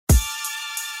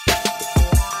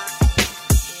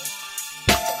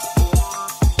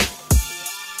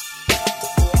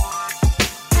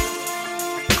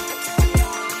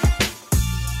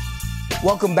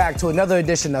Welcome back to another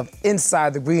edition of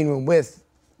Inside the Green Room with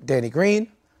Danny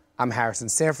Green. I'm Harrison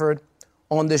Sanford.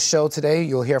 On this show today,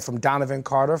 you'll hear from Donovan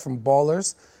Carter from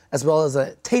Ballers, as well as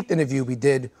a taped interview we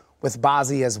did with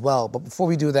Bazzi as well. But before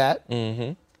we do that,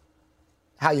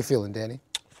 how you feeling, Danny?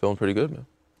 Feeling pretty good, man.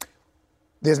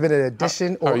 There's been an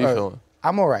addition. How are you feeling?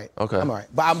 I'm all right. Okay. I'm all right.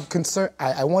 But I'm concerned.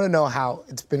 I want to know how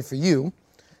it's been for you.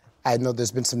 I know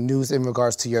there's been some news in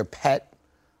regards to your pet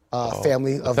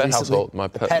family of pet recently. household. My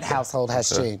the pet, pet household has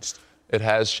changed. It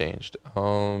has changed.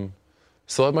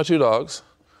 Still have my 2 dogs.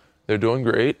 They're doing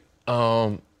great.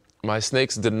 My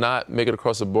snakes did not make it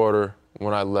across the border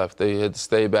when I left. They had to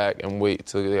stay back and wait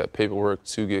till they got paperwork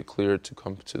to get cleared to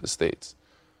come to the States.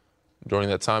 During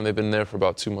that time, they've been there for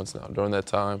about 2 months now. During that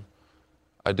time,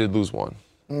 I did lose one.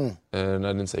 And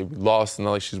I didn't say we lost,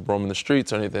 not like she's roaming the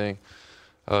streets or anything.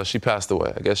 She passed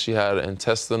away. I guess she had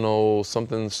intestinal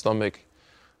something in the stomach.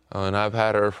 And I've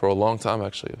had her for a long time,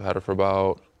 actually. I've had her for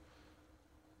about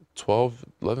 12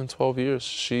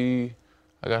 years.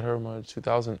 I got her in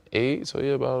 2008, so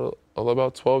yeah,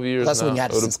 about 12 years That's now. when you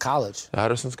had her since college. I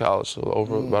had her since college, so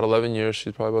over about 11 years.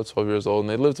 She's probably about 12 years old. And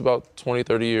they lived about 20,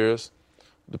 30 years,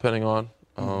 depending on.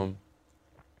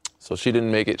 So she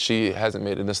didn't make it. She hasn't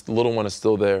made it. This little one is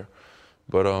still there.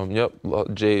 But,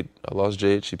 Jade. I lost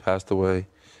Jade. She passed away.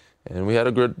 And we had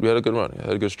a good run. I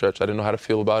had a good stretch. I didn't know how to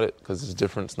feel about it because it's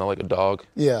different. It's not like a dog.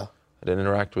 Yeah. I didn't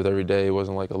interact with every day. It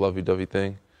wasn't like a lovey-dovey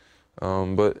thing.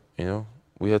 But,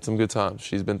 we had some good times.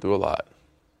 She's been through a lot.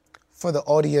 For the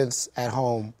audience at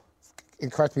home,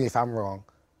 and correct me if I'm wrong,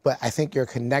 but I think your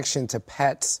connection to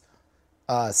pets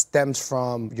stems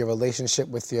from your relationship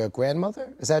with your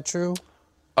grandmother. Is that true?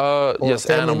 Yes,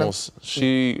 animals.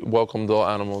 She welcomed all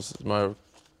animals.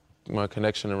 My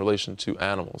connection in relation to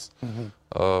animals.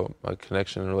 My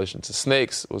connection in relation to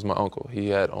snakes was my uncle. He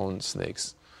had owned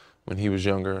snakes when he was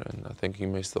younger, and I think he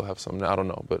may still have some now. I don't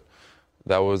know, but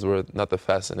that was where, not the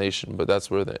fascination, but that's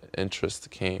where the interest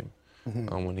came.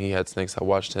 When he had snakes, I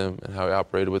watched him and how he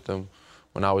operated with them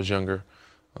when I was younger.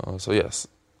 So yes,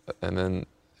 and then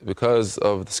because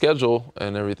of the schedule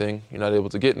and everything, you're not able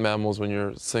to get mammals when you're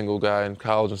a single guy in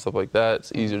college and stuff like that.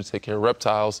 It's easier to take care of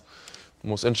reptiles. The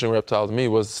most interesting reptile to me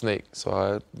was the snake. So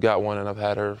I got one, and I've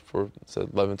had her for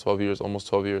 11, 12 years, almost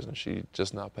 12 years, and she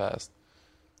just now passed.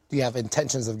 Do you have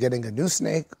intentions of getting a new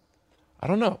snake? I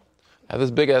don't know. I have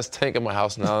this big-ass tank in my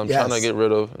house now I'm Yes. trying to get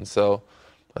rid of and sell.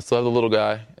 I still have the little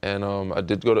guy, and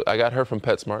I got her from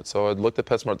PetSmart, so I looked at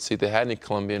PetSmart to see if they had any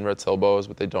Colombian red-tailed boas,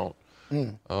 but they don't.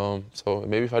 So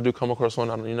maybe if I do come across one,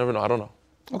 you never know. I don't know.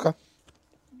 Okay.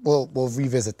 We'll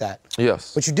revisit that.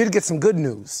 Yes. But you did get some good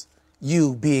news,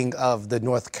 you being of the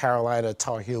North Carolina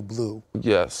Tar Heel Blue.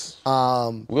 Yes. We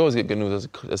always get good news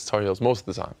as Tar Heels most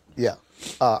of the time. Yeah.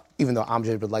 Even though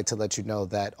Amjad would like to let you know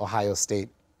that Ohio State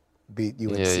beat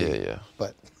UNC. Yeah.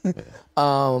 But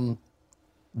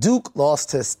Duke lost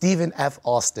to Stephen F.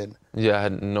 Austin. Yeah, I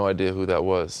had no idea who that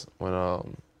was when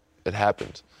it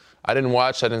happened. I didn't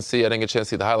watch, I didn't get a chance to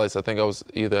see the highlights. I think I was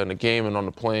either in a game and on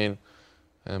the plane,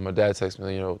 and my dad texted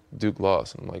me, Duke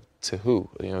lost. And I'm like, to who?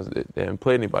 They hadn't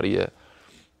played anybody yet.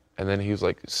 And then he was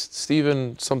like,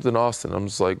 Stephen something Austin. I'm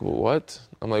just like, well, what?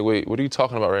 I'm like, wait, what are you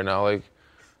talking about right now? Like,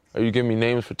 are you giving me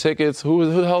names for tickets? Who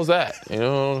the hell's that? You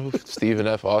know who Stephen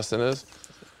F. Austin is?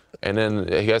 And then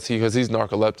because he's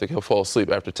narcoleptic, he'll fall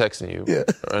asleep after texting you. Yeah.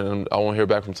 And I won't hear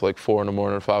back from him until like 4 in the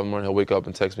morning or 5 in the morning. He'll wake up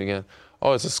and text me again.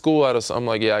 Oh, it's a school out of. I'm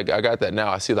like, yeah, I got that now.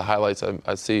 I see the highlights.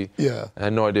 I see. Yeah. I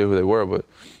had no idea who they were, but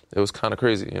it was kind of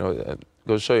crazy. It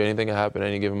goes to show you anything can happen at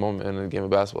any given moment in a game of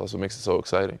basketball. That's what makes it so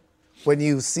exciting. When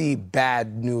you see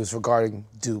bad news regarding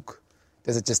Duke,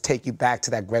 does it just take you back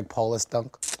to that Greg Paulus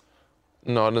dunk?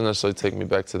 No, it doesn't necessarily take me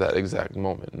back to that exact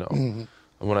moment, no. And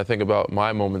when I think about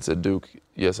my moments at Duke,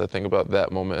 yes, I think about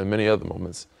that moment and many other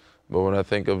moments. But when I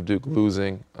think of Duke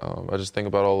losing, I just think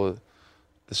about all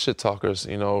the shit talkers,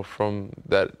 from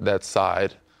that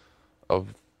side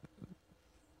of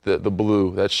the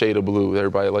blue, that shade of blue.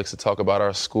 Everybody likes to talk about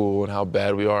our school and how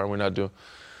bad we are and we're not doing.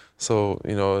 So,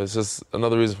 it's just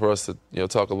another reason for us to,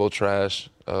 talk a little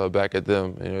trash back at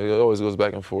them. It always goes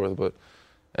back and forth, but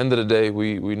end of the day,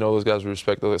 we know those guys, we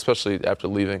respect those, especially after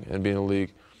leaving and being in the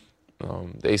league.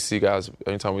 The ACC guys,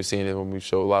 anytime we've seen them, we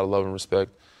show a lot of love and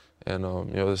respect. And,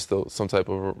 there's still some type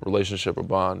of relationship or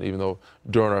bond, even though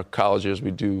during our college years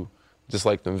we do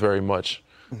dislike them very much.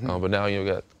 But now, we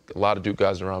got a lot of Duke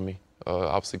guys around me.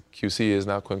 Obviously, QC is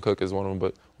now, Quinn Cook is one of them,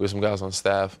 but we have some guys on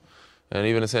staff. And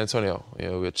even in San Antonio,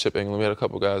 we had Chip England. We had a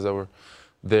couple guys that were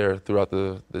there throughout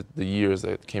the years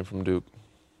that came from Duke.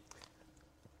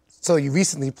 So you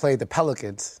recently played the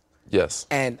Pelicans. Yes.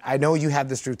 And I know you have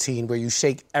this routine where you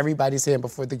shake everybody's hand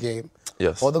before the game.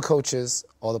 Yes. All the coaches,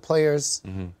 all the players,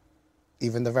 Mm-hmm.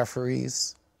 even the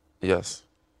referees, Yes.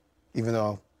 even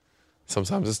though.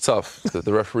 Sometimes it's tough.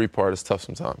 The referee part is tough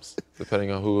sometimes,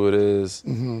 depending on who it is.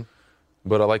 Mm-hmm.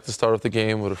 But I like to start off the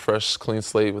game with a fresh, clean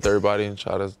slate with everybody and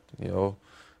try to,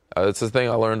 it's the thing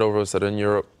I learned over was that in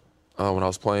Europe when I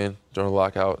was playing during the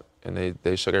lockout, and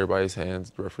they shook everybody's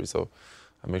hands, the referee. So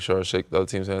I make sure I shake the other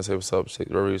team's hand, say what's up, shake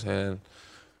the referee's hand,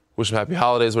 wish them happy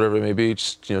holidays, whatever it may be.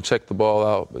 Just, check the ball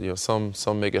out. But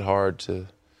some make it hard to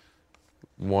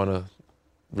want to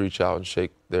reach out and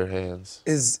shake their hands.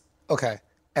 Okay,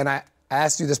 and I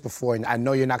asked you this before, and I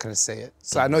know you're not going to say it,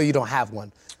 so I know you don't have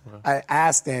one. I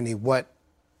asked Danny what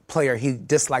player he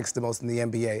dislikes the most in the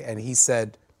NBA, and he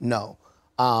said no,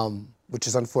 which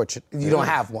is unfortunate. You don't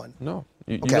have one. No,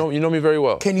 you know me very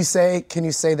well. Can you say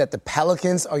that the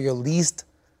Pelicans are your least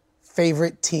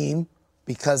favorite team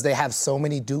because they have so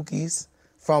many Dookies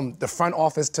from the front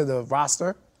office to the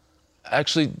roster? I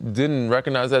actually didn't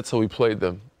recognize that till we played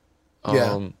them.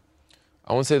 Yeah.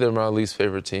 I wouldn't say they're my least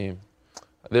favorite team.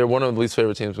 They're one of the least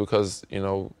favorite teams because,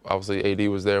 obviously AD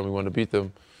was there and we wanted to beat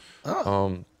them.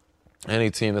 Oh.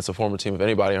 Any team that's a former team of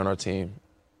anybody on our team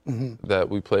that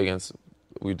we play against,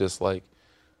 we dislike.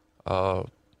 But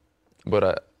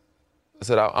I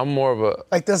said I'm more of a...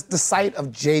 Like the sight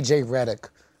of J.J. Redick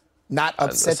not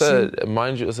upset you?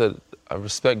 Mind you, I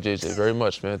respect J.J. very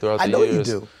much, man, throughout the years.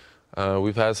 I know you do.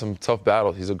 We've had some tough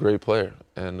battles. He's a great player.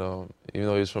 And even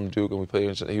though he was from Duke and we played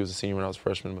against, he was a senior when I was a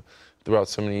freshman, but throughout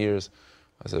so many years,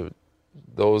 I said,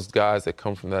 those guys that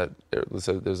come from that,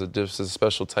 there's a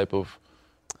special type of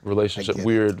relationship,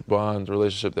 weird bond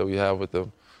relationship that we have with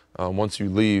them once you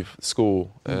leave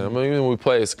school. And I mean, even when we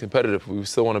play, it's competitive. We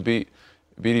still want to beat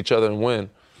each other and win.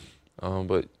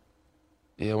 But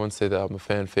yeah, I wouldn't say that I'm a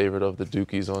fan favorite of the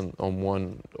Dukies on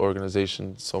one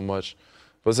organization so much.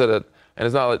 But I said that, and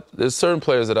it's not like, there's certain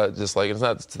players that I dislike. It's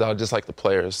not that I dislike the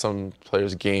players. Some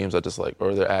players' games I dislike,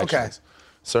 or their actions. Okay.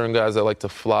 Certain guys that like to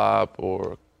flop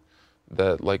or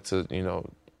that like to,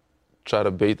 try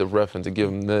to bait the ref into give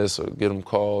them this or get them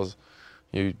calls.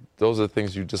 Those are the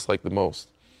things you dislike the most.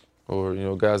 Or,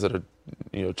 guys that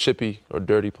are, chippy or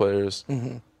dirty players.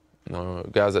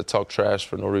 Guys that talk trash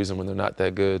for no reason when they're not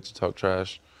that good to talk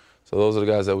trash. So those are the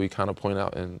guys that we kind of point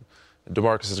out. And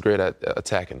DeMarcus is great at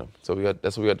attacking them. So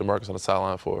that's what we got DeMarcus on the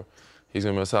sideline for. He's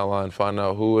going to be on the sideline, find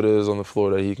out who it is on the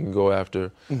floor that he can go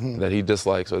after, that he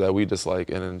dislikes or that we dislike,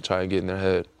 and then try and get in their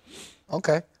head.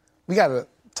 Okay. We got to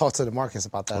talk to DeMarcus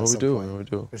about that at some point. We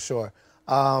do. For sure.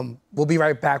 We'll be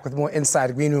right back with more Inside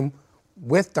the Green Room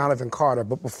with Donovan Carter.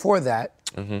 But before that,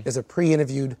 there's a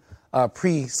pre-interviewed,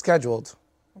 pre-scheduled,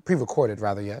 pre-recorded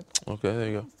rather yet. Okay, there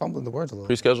you go. Fumbling the words a little.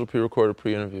 Pre-scheduled, pre-recorded,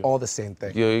 pre-interview. All the same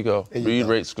thing. There you go. Read,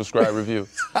 rate, subscribe, review.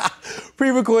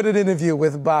 Pre-recorded interview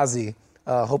with Bazzi.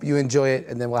 Hope you enjoy it,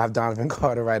 and then we'll have Donovan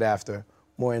Carter right after.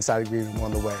 More Inside the Green Room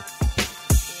on the way.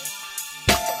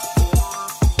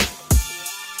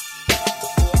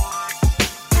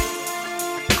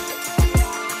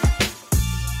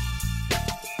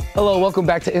 Hello, welcome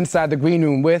back to Inside the Green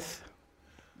Room with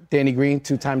Danny Green,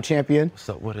 two-time champion. What's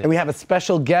up with it? And we have a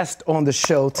special guest on the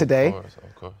show today.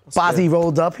 Of course. Bazzi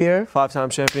rolled up here. 5-time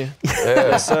champion. Yeah,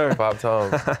 Yes, sir. 5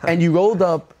 times. And you rolled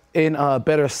up in a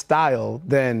better style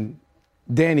than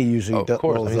Danny usually does. Of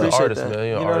course. He's an Appreciate artist, that. man.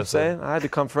 You know what I'm saying? I had to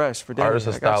come fresh for Danny. Artists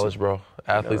are I got you. stylish, bro.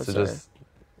 Athletes what are I'm just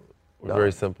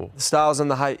very simple. The style's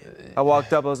and the height. I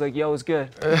walked up, I was like, yo, it's good.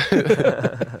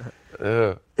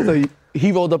 Yeah. So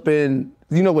he rolled up in,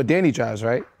 you know what Danny drives,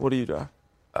 right? What do you drive?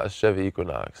 Chevy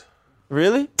Equinox.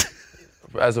 Really?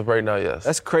 As of right now, yes.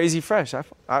 That's crazy fresh. And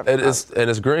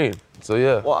it's green, so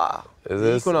yeah. Wow. It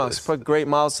is. Equinox, put great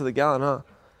miles to the gallon, huh?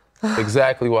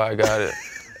 Exactly why I got it.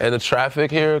 And the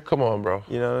traffic here, come on, bro.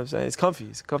 You know what I'm saying? It's comfy.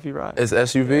 It's a comfy ride. It's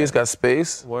SUV, It's got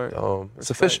space. Word.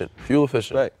 It's efficient, fuel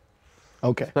efficient. Respect.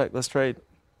 Okay. Respect. Let's trade.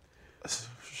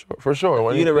 For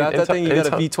sure. You gonna wrap that thing? You got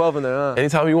a V12 in there, huh?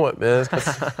 Anytime you want, man.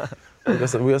 We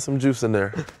got some juice in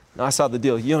there. No, I saw the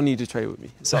deal. You don't need to trade with me.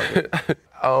 It's all good.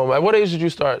 At what age did you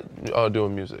start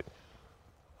doing music?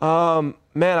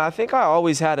 Man, I think I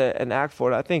always had an knack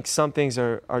for it. I think some things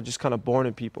are just kind of born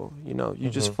in people. You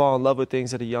just fall in love with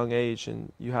things at a young age,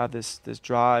 and you have this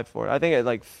drive for it. I think at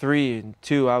like 3 and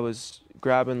 2, I was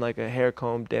grabbing like a hair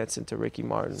comb, dancing to Ricky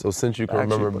Martin. So since you can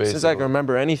remember basically. Since I can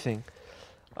remember anything.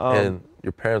 And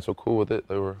your parents were cool with it?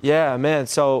 They were? Yeah, man.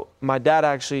 So my dad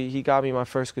actually, he got me my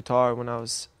first guitar when I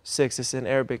was 6. It's an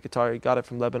Arabic guitar. He got it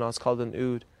from Lebanon. It's called an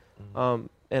oud.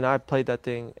 And I played that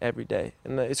thing every day.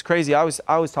 And it's crazy. I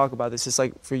always talk about this. It's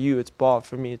like for you, it's ball.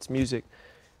 For me, it's music.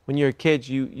 When you're a kid,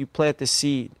 you plant the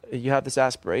seed. You have this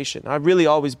aspiration. I really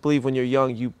always believe when you're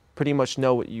young, you pretty much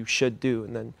know what you should do.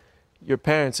 And then your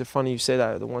parents, it's funny you say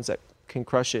that, are the ones that can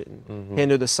crush it and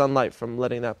hinder the sunlight from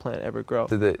letting that plant ever grow.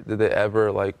 Did they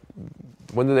ever, like,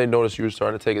 when did they notice you were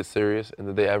starting to take it serious, and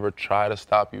did they ever try to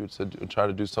stop you to try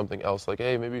to do something else, like,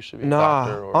 hey, maybe you should be a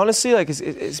doctor? Or... Honestly, like,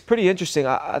 it's pretty interesting.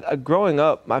 Growing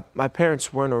up, my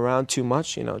parents weren't around too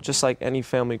much, you know, just like any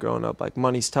family growing up. Like,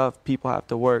 money's tough, people have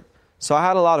to work. So I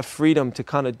had a lot of freedom to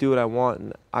kind of do what I want,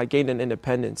 and I gained an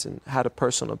independence and had a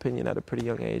personal opinion at a pretty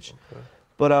young age. Okay.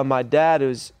 But my dad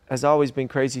has always been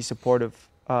crazy supportive.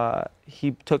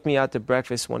 He took me out to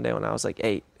breakfast one day when I was like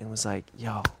 8 and was like,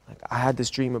 yo, like, I had this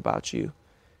dream about you.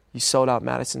 You sold out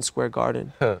Madison Square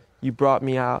Garden. You brought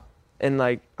me out. And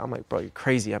like, I'm like, bro, you're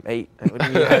crazy. I'm 8. I wouldn't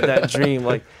even had that dream.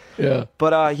 Like, yeah.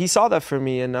 But he saw that for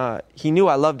me, and he knew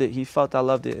I loved it. He felt I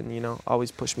loved it, and, you know, always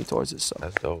pushed me towards it. So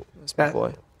that's dope. That's my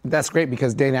boy. That's great,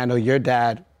 because Danny, I know your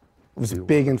dad was a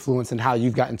big influence in how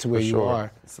you've gotten to where you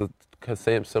are. It's the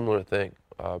same similar thing.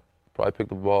 Probably picked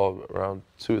the ball around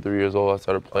 2 or 3 years old. I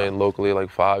started playing locally like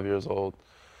 5 years old,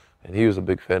 and he was a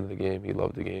big fan of the game. He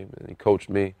loved the game, and he coached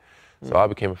me. So I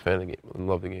became a fan of the game and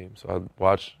loved the game. So I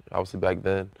watched, obviously back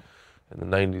then, in the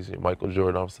 90s, you know, Michael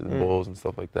Jordan, obviously the Bulls and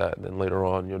stuff like that. And then later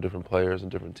on, you know, different players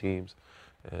and different teams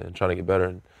and trying to get better.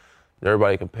 And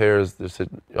everybody compares this, a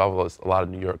lot of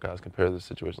New York guys compare this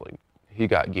situation like he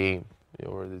got game, you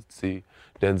know, where they see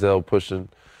Denzel pushing,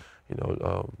 you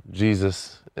know,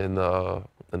 Jesus in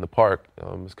the park.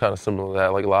 It's kind of similar to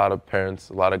that. Like, a lot of parents,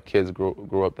 a lot of kids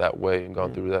grew up that way and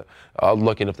gone through that. I was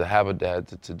lucky enough to have a dad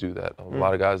to do that. A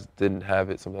lot of guys didn't have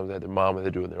it. Sometimes they had their mom and they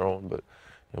do it on their own. But,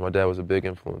 you know, my dad was a big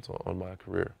influence on my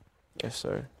career. Yes,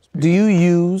 sir. Do you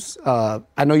use,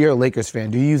 I know you're a Lakers fan,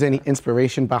 do you use any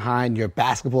inspiration behind your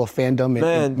basketball fandom?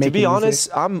 Man, to be music? honest,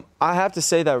 I have to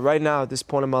say that right now at this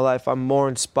point in my life, I'm more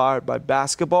inspired by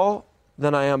basketball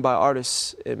than I am by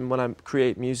artists when I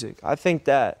create music. I think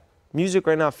that music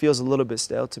right now feels a little bit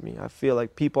stale to me. I feel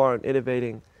like people aren't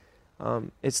innovating.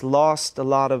 It's lost a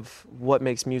lot of what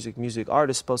makes music music. Art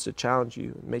is supposed to challenge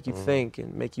you, make you think,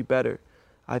 and make you better.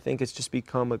 I think it's just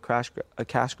become a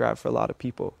cash grab for a lot of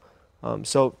people.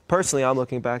 So personally, I'm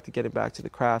looking back to getting back to the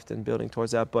craft and building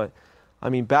towards that. But I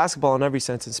mean, basketball in every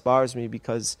sense inspires me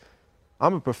because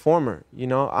I'm a performer. You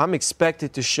know, I'm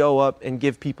expected to show up and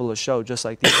give people a show just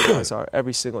like these guys are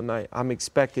every single night. I'm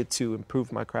expected to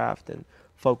improve my craft and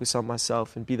focus on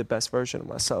myself and be the best version of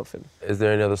myself. And is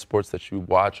there any other sports that you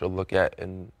watch or look at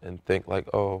and think like,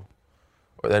 oh,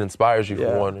 or that inspires you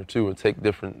for one or two, and take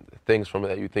different things from it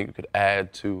that you think you could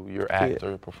add to your act or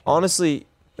your performance? Honestly,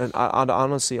 and I'd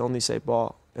honestly only say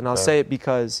ball. And I'll say it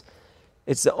because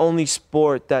it's the only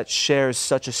sport that shares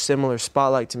such a similar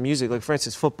spotlight to music. Like, for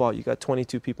instance, football, you got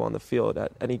 22 people on the field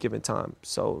at any given time.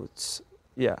 So it's,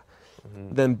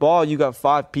 Then ball, you got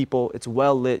 5 people. It's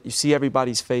well lit. You see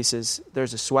everybody's faces.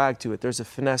 There's a swag to it. There's a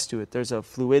finesse to it. There's a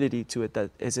fluidity to it that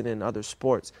isn't in other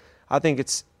sports. I think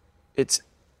it's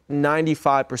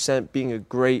 95% being a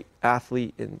great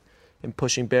athlete and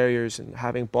pushing barriers and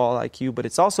having ball IQ, but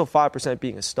it's also 5%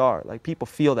 being a star. Like, people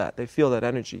feel that. They feel that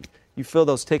energy. You feel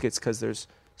those tickets because there's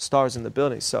stars in the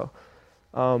building. So,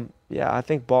 I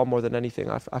think ball more than anything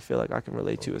I feel like I can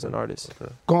relate to as an artist.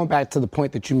 Going back to the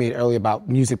point that you made earlier about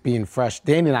music being fresh,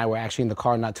 Danny and I were actually in the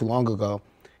car not too long ago,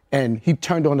 and he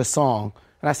turned on the song,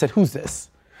 and I said, "Who's this?"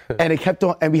 And it kept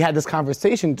on, and we had this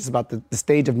conversation just about the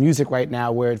stage of music right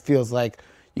now, where it feels like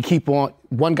you keep on,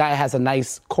 one guy has a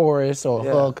nice chorus or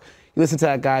hook, you listen to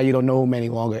that guy, you don't know him any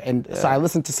longer. And so I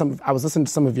was listening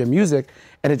to some of your music,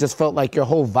 and it just felt like your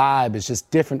whole vibe is just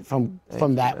different from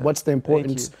that. Man. What's the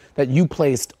importance that you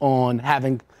placed on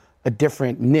having a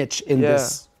different niche in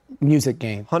this music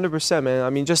game? 100%, man. I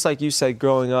mean, just like you said,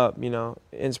 growing up, you know,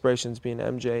 inspirations being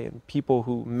MJ and people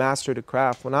who mastered the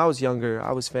craft. When I was younger,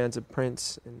 I was fans of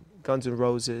Prince and Guns N'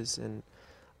 Roses, and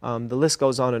the list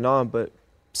goes on, but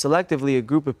selectively a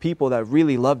group of people that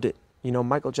really loved it. You know,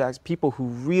 Michael Jackson, people who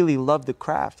really loved the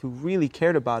craft, who really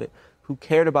cared about it, who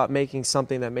cared about making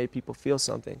something that made people feel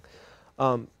something.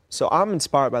 So I'm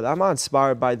inspired by that. I'm not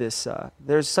inspired by this.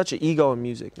 There's such an ego in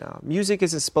music now. Music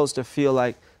isn't supposed to feel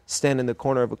like stand in the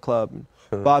corner of a club and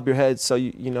bob your head so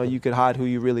you could hide who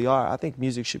you really are. I think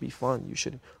music should be fun. You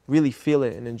should really feel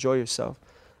it and enjoy yourself.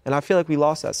 And I feel like we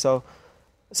lost that. So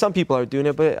some people are doing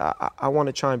it, but I want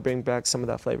to try and bring back some of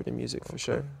that flavor to music for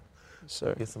sure.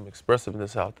 Sir. Get some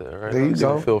expressiveness out there, right? There you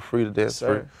go. Feel free to dance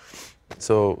free.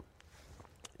 So, one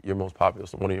of your most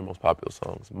popular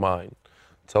songs, Mine.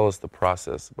 Tell us the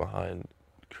process behind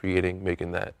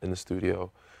making that in the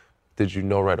studio. Did you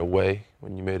know right away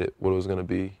when you made it what it was going to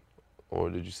be, or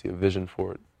did you see a vision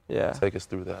for it? Yeah. Take us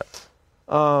through that.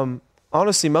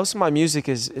 Honestly, most of my music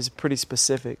is pretty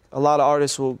specific. A lot of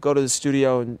artists will go to the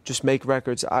studio and just make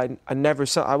records. I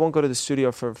won't go to the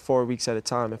studio for 4 weeks at a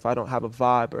time. If I don't have a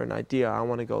vibe or an idea, I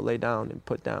want to go lay down and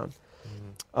put down.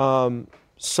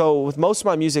 So with most of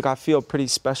my music, I feel pretty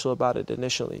special about it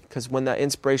initially, because when that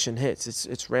inspiration hits,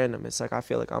 it's random. It's like I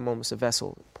feel like I'm almost a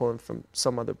vessel pulling from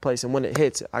some other place. And when it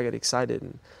hits, I get excited.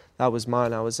 And that was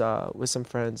mine. I was with some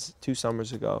friends 2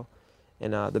 summers ago,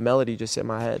 and the melody just hit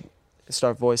my head.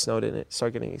 Start voice noting it,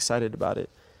 start getting excited about it.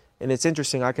 And it's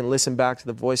interesting, I can listen back to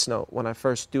the voice note when I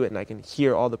first do it, and I can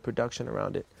hear all the production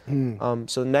around it.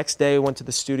 So the next day, went to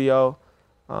the studio.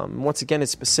 Once again,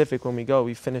 it's specific when we go.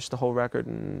 We finished the whole record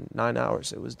in 9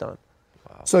 hours. It was done.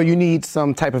 Wow. So you need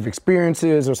some type of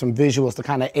experiences or some visuals to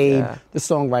kind of aid the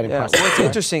songwriting process. What's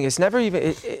interesting, it's never even,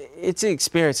 it's an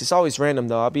experience. It's always random,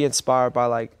 though. I'll be inspired by,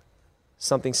 like,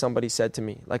 something somebody said to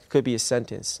me. Like, it could be a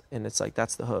sentence, and it's like,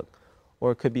 that's the hook. Or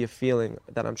it could be a feeling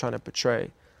that I'm trying to portray,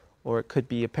 or it could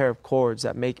be a pair of chords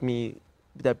that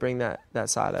bring that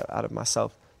side out of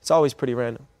myself. It's always pretty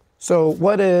random. So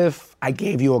what if I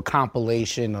gave you a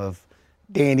compilation of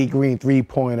Danny Green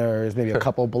 3-pointers, maybe a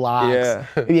couple blocks,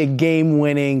 maybe a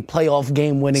playoff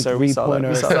game-winning 3-pointer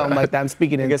or something like that? I'm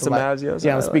speaking into some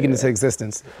Mavs, I'm speaking into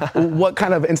existence. What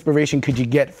kind of inspiration could you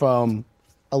get from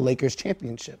a Lakers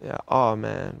championship? Yeah. Oh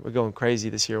man, we're going crazy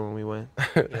this year when we win.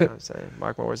 You know what I'm saying?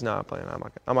 Mark my words, not playing. I'm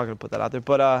not gonna put that out there.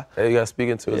 But hey, you gotta speak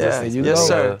into existence. Yes,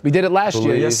 sir. We did it last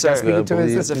year. Yes, sir.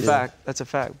 That's a fact. That's a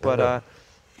fact. But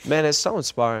man, it's so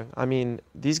inspiring. I mean,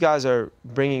 these guys are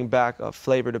bringing back a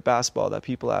flavor to basketball that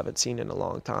people haven't seen in a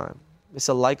long time. It's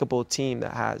a likable team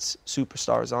that has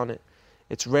superstars on it.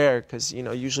 It's rare because, you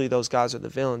know, usually those guys are the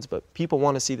villains, but people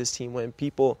want to see this team win.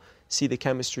 People see the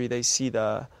chemistry. They see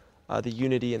the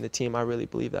unity in the team. I really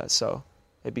believe that. So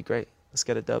it'd be great. Let's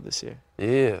get a dub this year. Yeah.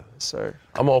 Yes, sir.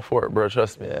 I'm all for it, bro.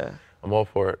 Trust me. Yeah. I'm all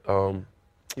for it. You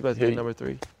about to get number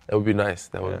 3? That would be nice.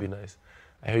 That would be nice.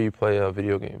 I hear you play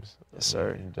video games. Yes,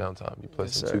 sir. In downtime. You play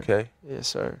some sir. 2K? Yes,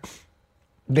 sir.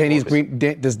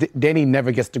 Danny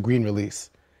never gets the green release.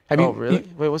 Really?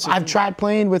 Wait, what's I've tried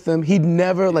playing with him. He'd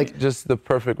never just the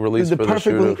perfect release for the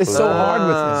shooter. It's so hard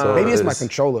with him. So maybe it's my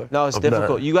controller. No, it's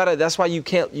difficult. You gotta. That's why you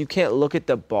can't look at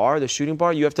the bar, the shooting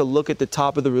bar. You have to look at the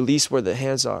top of the release where the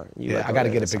hands are. I gotta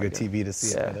get a bigger TV to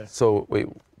see it better. So wait,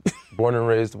 born and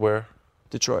raised where?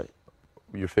 Detroit.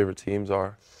 Your favorite teams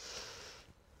are?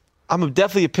 I'm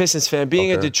definitely a Pistons fan.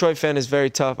 Being a Detroit fan is very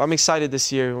tough. I'm excited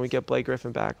this year when we get Blake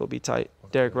Griffin back. It'll be tight.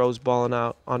 Derrick Rose balling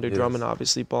out. Andre Drummond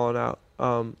obviously balling out.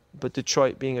 But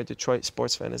Detroit, being a Detroit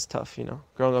sports fan is tough, you know.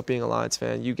 Growing up being a Lions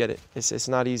fan, you get it. It's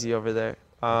not easy over there.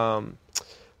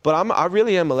 But I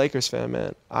really am a Lakers fan,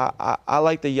 man. I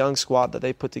like the young squad that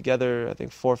they put together, I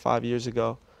think 4 or 5 years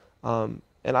ago. And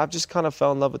I've just kind of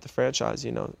fell in love with the franchise,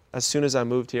 you know. As soon as I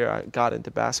moved here, I got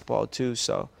into basketball too,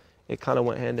 so it kind of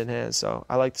went hand in hand. So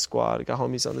I like the squad. I got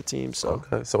homies on the team. So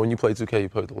okay. So when you play 2K, you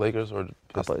play with the Lakers or?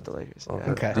 I play with the Lakers. Okay.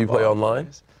 Yeah. Okay. Do you play online?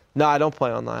 No, I don't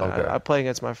play online. Okay. I play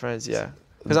against my friends. Yeah.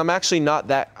 Because I'm actually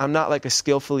I'm not like a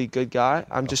skillfully good guy.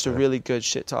 I'm just a really good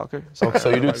shit talker. So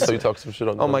you talk some shit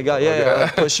on. Oh my God, yeah,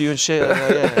 I push you and shit.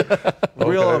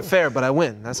 Real unfair, but I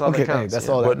win. That's all that counts. That's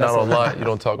all. But not online. You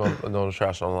don't talk no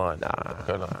trash online. Nah.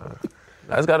 Okay, no.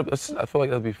 I feel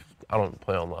like that'd be. I don't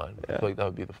play online. I feel like that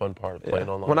would be the fun part of playing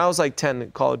online. When I was like 10,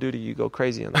 in Call of Duty, you go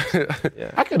crazy on that.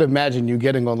 Yeah. I could imagine you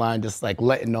getting online just like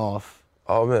letting off.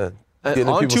 Oh man. On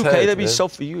 2K, that'd be so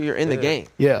for you. You're in the game.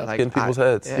 Yeah. Like, getting people's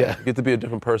heads. Yeah. You get to be a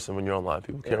different person when you're online.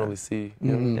 People can't really see.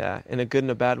 You know? Yeah, in a good and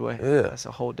a bad way. Yeah. That's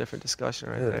a whole different discussion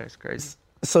right there. It's crazy.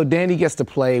 So Danny gets to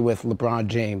play with LeBron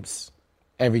James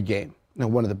every game. You know,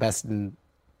 one of the best in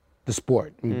the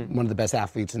sport, one of the best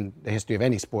athletes in the history of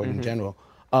any sport in general.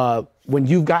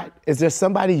 Is there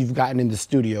somebody you've gotten in the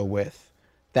studio with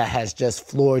that has just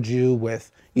floored you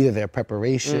with either their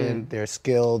preparation, their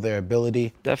skill, their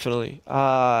ability? Definitely.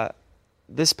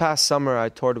 This past summer, I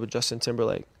toured with Justin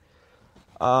Timberlake.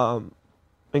 And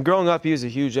growing up, he was a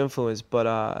huge influence,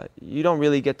 but you don't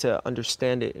really get to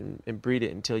understand it and breed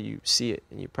it until you see it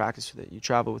and you practice with it. You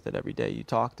travel with it every day. You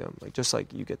talk to him, just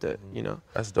like you get to, you know.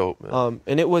 That's dope, man.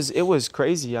 And it was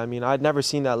crazy. I mean, I'd never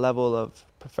seen that level of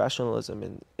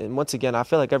professionalism. And once again, I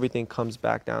feel like everything comes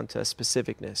back down to a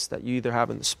specificness that you either have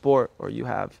in the sport or you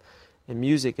have in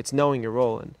music. It's knowing your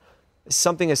role. And it's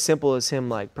something as simple as him,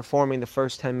 like, performing the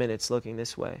first 10 minutes looking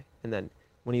this way. And then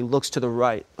when he looks to the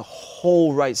right, the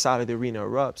whole right side of the arena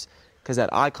erupts because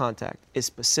that eye contact is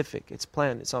specific. It's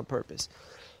planned. It's on purpose.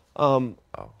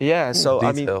 Yeah, so,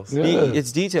 details.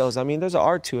 It's details. I mean, there's an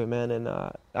art to it, man. And,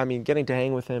 I mean, getting to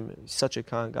hang with him, he's such a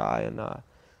kind guy and,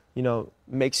 you know,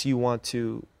 makes you want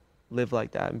to live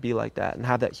like that and be like that and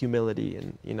have that humility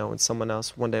and, you know, and someone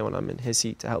else one day when I'm in his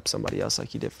seat to help somebody else like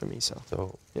he did for me. So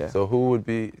yeah. So who would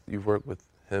be, you've worked with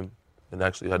him and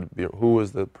actually had to be, who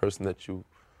is the person that you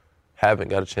haven't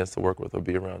got a chance to work with or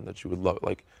be around that you would love?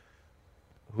 Like,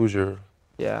 who's your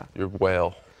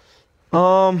whale?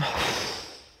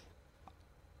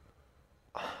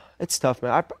 It's tough,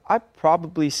 man. I'd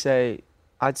probably say,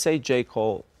 I'd say J.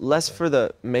 Cole, less for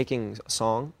the making a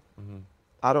song. Mm-hmm.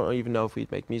 I don't even know if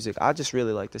we'd make music. I just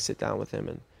really like to sit down with him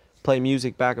and play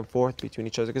music back and forth between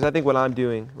each other. Because I think what I'm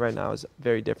doing right now is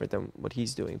very different than what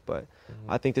he's doing. But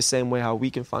I think the same way how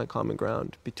we can find common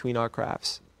ground between our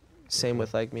crafts, same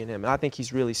with like me and him. And I think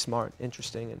he's really smart,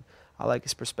 interesting, and I like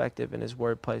his perspective and his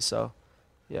wordplay. So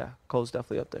yeah, Cole's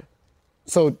definitely up there.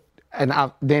 So, and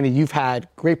Danny, you've had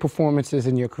great performances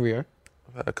in your career.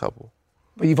 I've had a couple.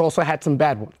 But you've also had some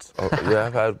bad ones. Oh, yeah,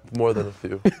 I've had more than a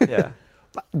few. Yeah.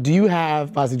 Do you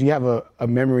have, Bazzi, a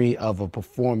memory of a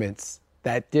performance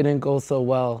that didn't go so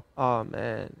well? Oh,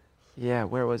 man. Yeah,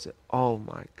 where was it? Oh,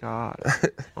 my God.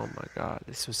 Oh, my God.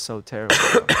 This was so terrible.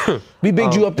 We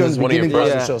bigged you up during the beginning of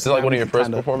the show. Is it like one of your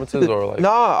first performances or like?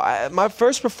 No, my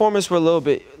first performance were a little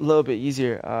bit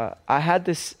easier.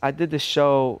 I did this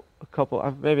show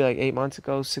maybe like 8 months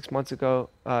ago, 6 months ago.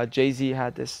 Jay-Z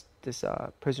had this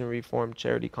prison reform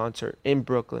charity concert in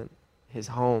Brooklyn, his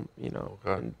home, you know,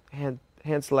 and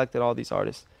hand selected all these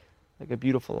artists, like a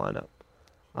beautiful lineup.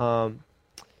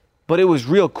 But it was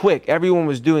real quick. Everyone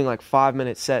was doing like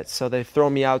 5-minute sets, so they throw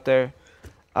me out there,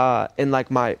 and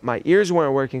like my ears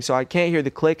weren't working, so I can't hear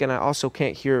the click, and I also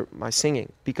can't hear my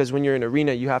singing because when you're in an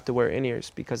arena, you have to wear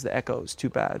in-ears because the echo is too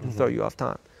bad and throw you off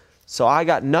time. So I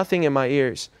got nothing in my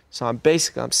ears, so I'm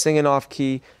singing off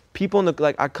key. People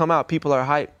I come out, people are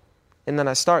hyped. And then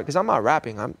I start, because I'm not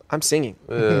rapping, I'm singing.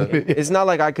 Yeah. It's not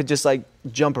like I could just like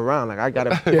jump around, like I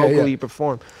gotta vocally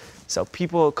perform. So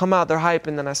people come out, they're hype,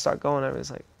 and then I start going, I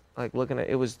was like looking at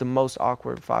it. It was the most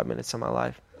awkward 5 minutes of my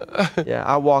life. Yeah,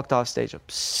 I walked off stage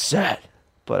upset,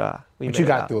 but you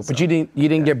got through it. But you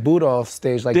didn't get booed off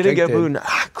stage like didn't Drake get booed.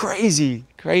 Crazy.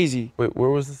 Wait, where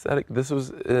was this at?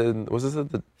 Was this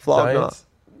at the Flog Giants?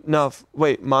 No,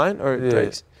 wait, mine or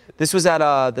Drake's? This was at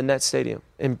the Nets Stadium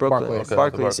in Brooklyn. Barclays.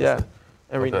 Barclays, yeah.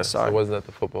 Arena, Okay, sorry. so it wasn't at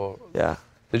the football. Yeah.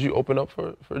 Did you open up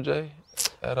for Jay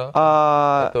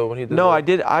when he did no, that? I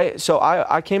did.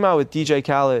 I came out with DJ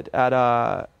Khaled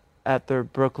at their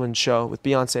Brooklyn show with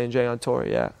Beyonce and Jay on tour.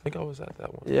 Yeah. I think I was at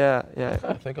that one. Yeah.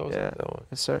 I think I was at that one.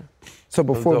 Yes, sir. So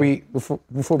before we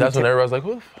that's when everybody was like,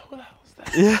 who the hell is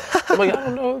that? Yeah. I'm like, I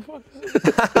don't know who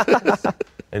the fuck is this.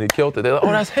 And he killed it. They're like,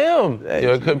 oh, that's him.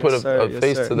 I couldn't put a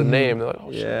face to the name. They're like,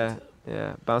 oh, shit.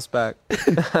 Yeah. Bounce back.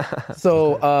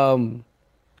 So,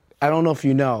 I don't know if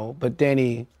you know, but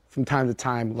Danny, from time to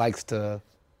time, likes to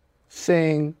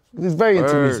sing. He's very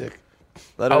into music.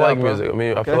 I like music. I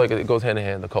mean, I feel like it goes hand in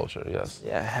hand, the culture, yes.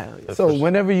 Yeah, hell yeah. So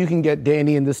whenever you can get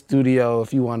Danny in the studio,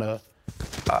 if you want to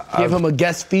give him a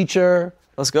guest feature.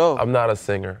 Let's go. I'm not a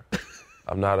singer.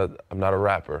 I'm not a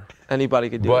rapper.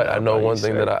 Anybody could do it. But I know one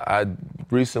thing that I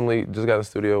recently just got in the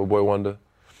studio with Boy Wonder.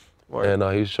 And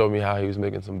he showed me how he was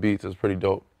making some beats. It was pretty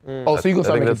dope. Oh, so you can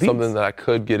start making beats? That's something that I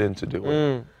could get into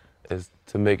doing, is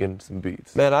to making some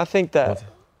beats. Man, I think that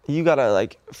you gotta,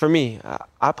 like, for me,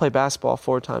 I play basketball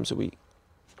 4 times a week.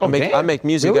 I make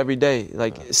music every day,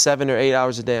 like 7 or 8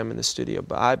 hours a day I'm in the studio,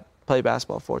 but I play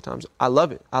basketball 4 times. I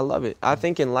love it. I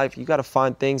think in life, you gotta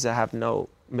find things that have no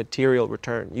material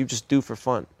return. You just do for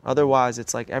fun. Otherwise,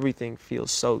 it's like everything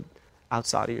feels so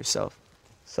outside of yourself.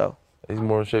 So. He's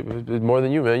more in shape. More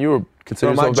than you, man. You were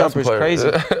considered my a basketball player. Crazy.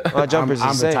 My jumper's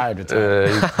insane. I'm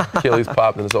retired. Achilles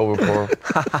popped and it's over for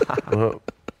him.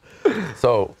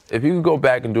 So, if you could go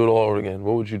back and do it all over again,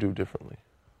 what would you do differently?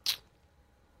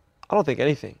 I don't think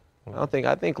anything. I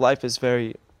think life is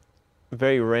very,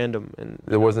 very random. And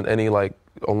there wasn't any, like,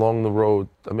 along the road,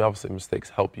 I mean, obviously mistakes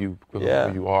help you with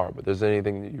who you are, but there's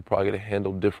anything that you probably could have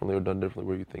handled differently or done differently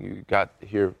where you think you got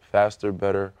here faster,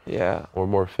 better, or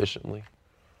more efficiently?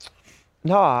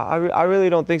 No, I really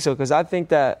don't think so, because I think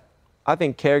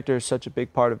character is such a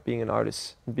big part of being an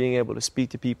artist, being able to speak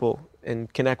to people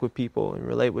and connect with people and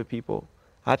relate with people.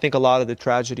 I think a lot of the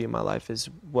tragedy in my life is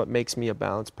what makes me a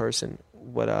balanced person,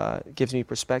 what gives me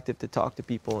perspective to talk to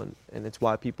people, and it's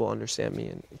why people understand me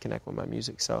and connect with my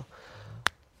music. So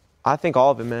I think all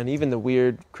of it, man, even the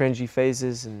weird, cringy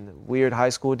phases and the weird high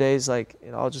school days, like,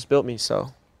 it all just built me.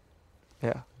 So,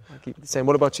 yeah, I keep it the same.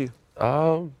 What about you?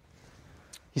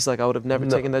 He's like, I would have never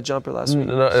taken that jumper last week.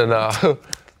 No.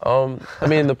 I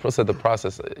mean, the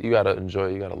process, you got to enjoy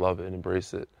it, you got to love it and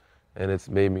embrace it. And it's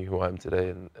made me who I am today,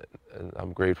 and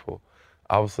I'm grateful.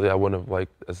 Obviously, I wouldn't have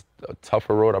liked a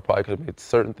tougher road. I probably could have made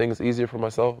certain things easier for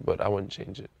myself, but I wouldn't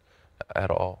change it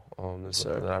at all. There's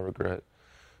something that I regret.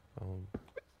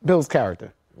 Bill's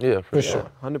character. Yeah, for sure.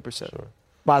 100%. Sure.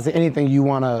 Bazzi, anything you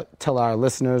want to tell our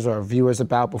listeners or viewers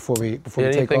about before we take off?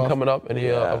 Anything coming up? Any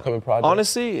upcoming projects?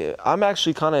 Honestly, I'm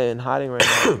actually kind of in hiding right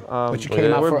now. But you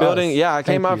came out we're for building. us. Yeah, I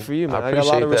came Thank out you. for you, man. I I got a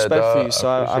lot of appreciate respect that, for you, so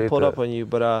I pulled up that. on you.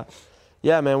 But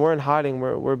yeah, man, we're in hiding.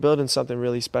 We're building something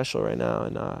really special right now,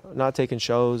 and not taking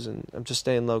shows, and I'm just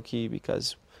staying low key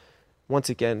because, once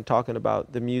again, talking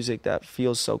about the music that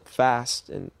feels so fast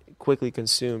and quickly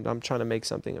consumed, I'm trying to make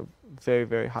something of very,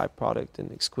 very high product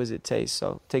and exquisite taste.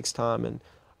 So it takes time, and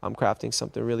I'm crafting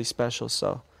something really special.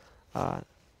 So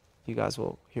you guys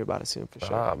will hear about it soon for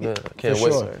sure. Ah, man, I can't For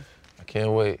wait. sure. I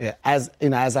can't wait. Yeah, as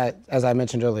I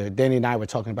mentioned earlier, Danny and I were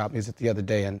talking about music the other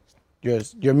day, and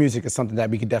your music is something that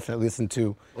we could definitely listen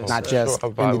to, not just Sure.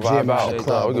 in the gym or out. the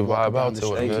club. We could or walking vibe out down the to it,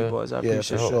 street. Thank man. you, boys. I Yeah,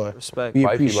 appreciate for it. sure. Respect. We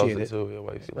Wifey appreciate loves it. it too. Yeah,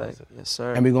 wifey loves it. Yes,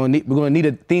 sir. And we're gonna need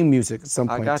a theme music at some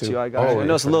I point got too. you. I got you. I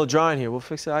know it's a little dry in here. We'll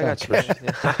fix it. I got you.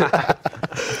 Yeah.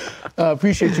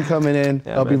 Appreciate you coming in.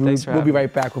 Yeah, man, thanks for we'll be having me.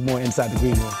 right back with more Inside the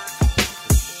Green Room.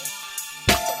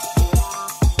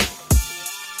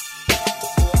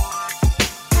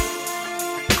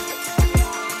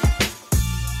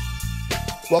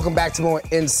 Welcome back to more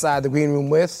Inside the Green Room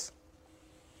with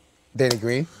Danny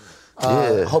Green.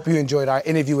 Yeah. Hope you enjoyed our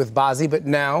interview with Bazzi, but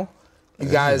now you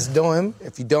guys know him.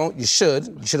 If you don't, you should.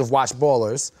 You should have watched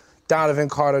Ballers. Donovan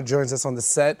Carter joins us on the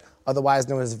set, otherwise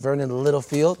known as Vernon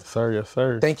Littlefield. Sir, yes,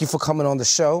 sir. Thank you for coming on the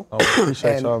show. I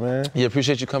appreciate And- y'all, man. Yeah,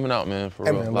 appreciate you coming out, man. For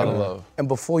real. A lot of love. And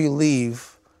before you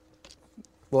leave,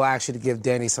 we'll ask you to give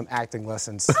Danny some acting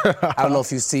lessons. I don't know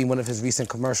if you've seen one of his recent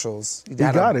commercials. He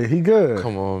got it. He good.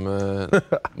 Come on, man.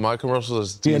 My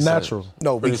commercials is He a decent. natural.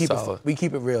 No, we Pretty keep solid.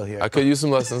 it real here. I could use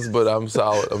some lessons, but I'm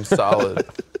solid. I'm solid.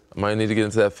 I might need to get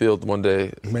into that field one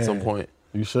day at some point.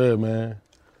 You should, man.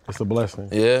 It's a blessing.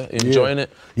 Yeah, you enjoying it?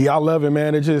 Yeah, I love it,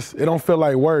 man. It don't feel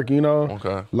like work, you know?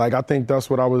 Okay. Like, I think that's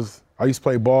what I used to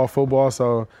play football,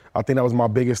 so I think that was my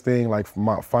biggest thing. Like,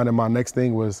 finding my next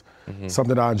thing was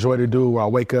something that I enjoy to do where I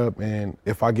wake up, and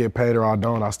if I get paid or I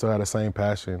don't, I still have the same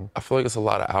passion. I feel like it's a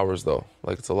lot of hours, though.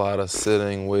 Like, it's a lot of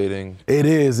sitting, waiting, It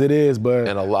is, but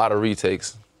and a lot of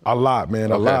retakes. a lot,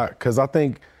 man, a lot. Because I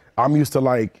think I'm used to,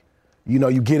 like, you know,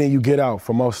 you get in, you get out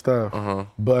for most stuff.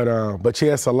 But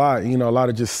yeah, it's a lot. You know, a lot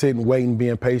of just sitting, waiting,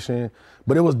 being patient.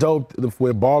 But it was dope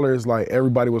with Ballers. Like,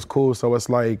 everybody was cool. So it's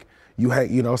like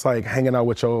it's like hanging out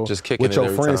with your Just kicking it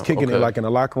every friends, time. kicking it Okay. like in the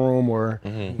locker room or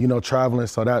you know, traveling.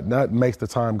 So that makes the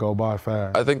time go by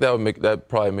fast. I think that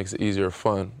probably makes it easier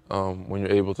fun when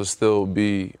you're able to still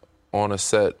be on a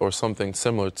set or something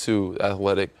similar to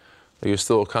athletic. Like you're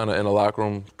still kind of in a locker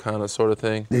room kind of sort of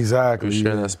thing. Exactly. You're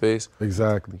sharing yeah. that space.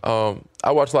 Exactly. I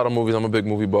watch a lot of movies. I'm a big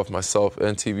movie buff myself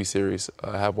and TV series.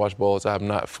 I have watched Ballers. I have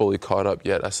not fully caught up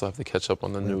yet. I still have to catch up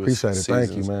on the newest appreciate it. seasons.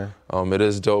 Thank you, man. It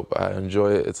is dope. I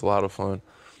enjoy it. It's a lot of fun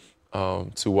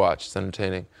to watch. It's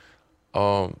entertaining.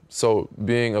 So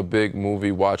being a big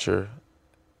movie watcher,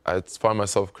 I find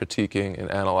myself critiquing and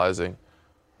analyzing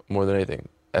more than anything.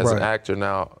 As an Right. actor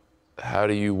now, how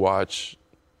do you watch?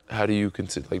 How do you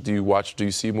consider? Like, do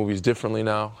you see movies differently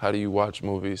now? How do you watch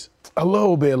movies? A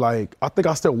little bit. Like, I think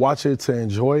I still watch it to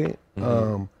enjoy it.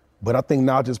 But I think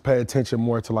now I just pay attention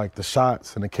more to like the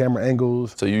shots and the camera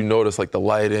angles. So you notice like the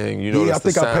lighting, you notice Yeah, I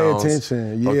think the I pay sounds.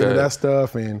 attention. Yeah, to that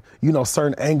stuff, and you know,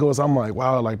 certain angles. I'm like,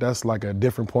 wow, like that's like a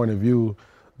different point of view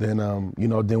than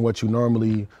than what you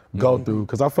normally go through.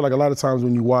 Because I feel like a lot of times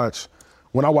when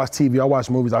I watch TV, I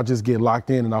watch movies, I just get locked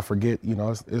in and I forget. You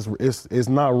know, it's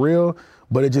not real,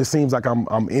 but it just seems like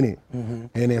I'm in it. And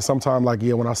then sometimes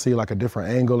when I see like a different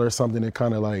angle or something, it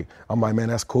kind of like I'm like, man,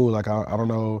 that's cool. Like I don't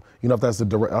know, if that's the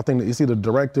director. I think it's either the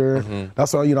director.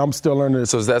 That's all. I'm still learning.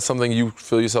 So is that something you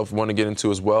feel yourself want to get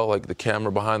into as well, like the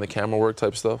camera behind the camera work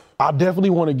type stuff? I definitely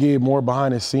want to get more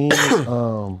behind the scenes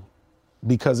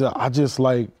because I just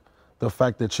like the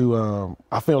fact that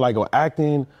I feel like with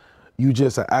acting, you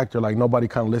just an actor. Like nobody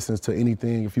kind of listens to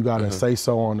anything. If you got to say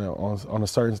so on a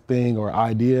certain thing or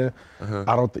idea,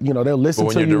 I don't. They'll listen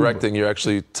But to when you. you're directing, you're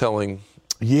actually telling.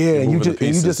 Yeah, and you just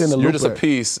in the loop. You're just a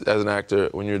piece as an actor.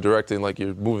 When you're directing, like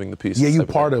you're moving the pieces. Yeah, you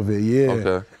part of it. Yeah.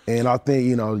 Okay. And I think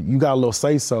you got a little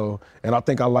say so, and I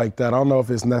think I like that. I don't know if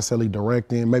it's necessarily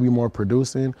directing, maybe more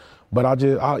producing, but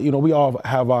we all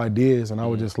have ideas, and I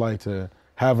would just like to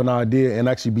have an idea and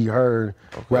actually be heard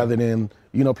rather than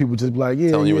people just be like,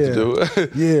 yeah, telling you what to do.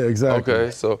 Yeah, exactly.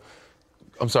 Okay, so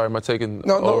I'm sorry, am I taking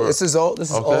No, over? this is all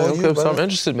Okay, you, so I'm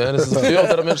interested, man. This is a field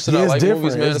that I'm interested in. Yeah, I it's like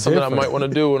movies, different. man. It's It's something I different. might want to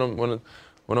do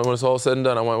when it's all said and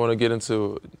done. I might want to get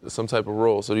into some type of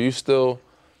role. So do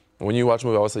when you watch a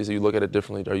movie, I always say, so you look at it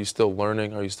differently. Are you still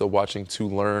learning? Are you still watching to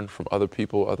learn from other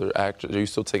people, other actors? Are you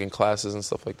still taking classes and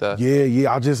stuff like that?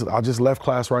 Yeah. I just left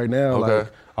class right now. Okay.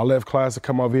 Like, I left class to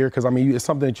come over here because, I mean, it's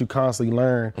something that you constantly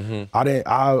learn.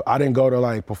 Mm-hmm. I didn't go to,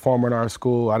 like, performing arts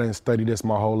school. I didn't study this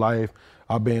my whole life.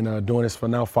 I've been doing this for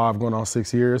now 5 going on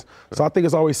 6 years. So I think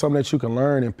it's always something that you can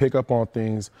learn and pick up on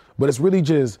things. But it's really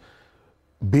just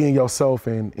being yourself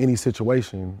in any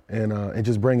situation and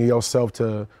just bringing yourself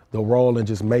to the role and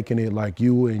just making it like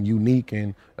you and unique.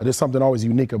 And there's something always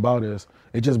unique about us.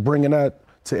 And just bringing that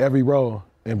to every role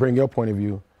and bring your point of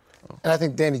view. And I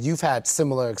think, Danny, you've had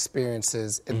similar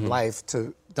experiences in life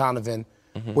to Donovan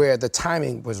where the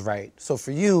timing was right. So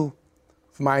for you,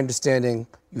 from my understanding,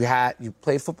 you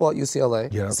played football at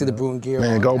UCLA. Yeah. See the Bruin gear.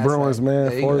 Man, on. go That's Bruins, right. man.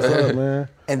 There you Force go. up, man.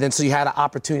 And then so you had an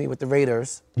opportunity with the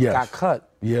Raiders. Yes. Got cut.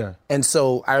 Yeah. And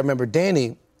so I remember,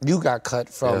 Danny, you got cut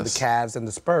from Yes. the Cavs and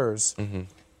the Spurs.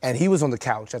 And he was on the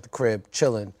couch at the crib,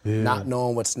 chilling, not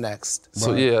knowing what's next.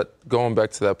 So, yeah, going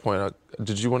back to that point,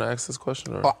 did you want to ask this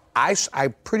question? Or?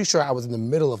 I'm pretty sure I was in the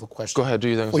middle of a question. Go ahead, do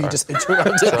your thing. Well, you just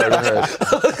interrupted. Sorry, go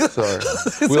ahead.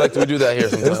 Sorry. We do that here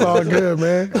sometimes. It's all good,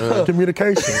 man.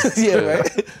 Communication. Yeah,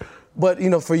 right?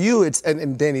 But, for you,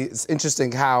 and Danny, it's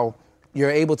interesting how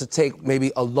you're able to take maybe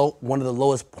one of the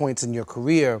lowest points in your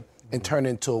career and turn it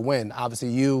into a win. Obviously,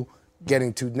 you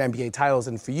getting to NBA titles,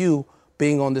 and for you,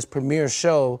 being on this premiere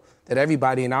show that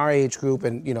everybody in our age group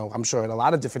and, I'm sure in a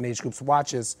lot of different age groups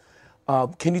watches,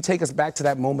 can you take us back to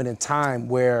that moment in time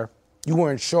where you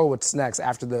weren't sure what's next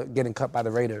after getting cut by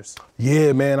the Raiders?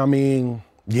 Yeah, man. I mean,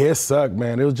 it sucked,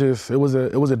 man. It was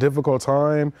a difficult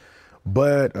time,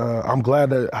 but I'm glad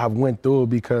that I went through it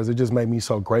because it just made me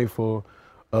so grateful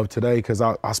of today because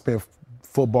I spent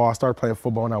football. I started playing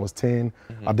football when I was 10.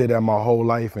 I did that my whole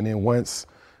life, and then once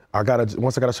I got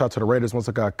a shot to the Raiders, once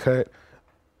I got cut,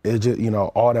 it just,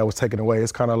 all that was taken away.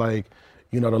 It's kind of like,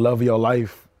 the love of your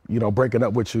life, breaking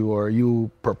up with you, or you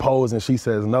propose and she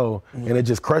says no, and it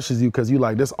just crushes you because you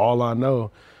like, this all I know.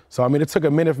 So, I mean, it took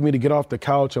a minute for me to get off the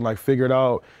couch and like figure it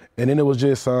out. And then it was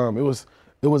just, it was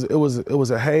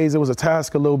a haze. It was a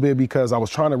task a little bit because I was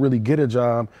trying to really get a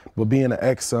job, but being an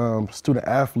ex-student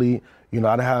athlete, I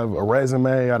didn't have a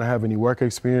resume, I didn't have any work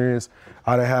experience,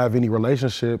 I didn't have any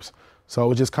relationships. So it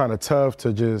was just kind of tough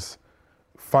to just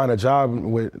find a job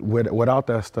without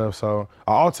that stuff. So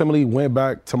I ultimately went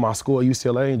back to my school at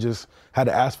UCLA and just had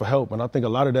to ask for help. And I think a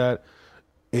lot of that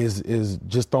is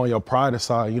just throwing your pride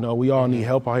aside. We all need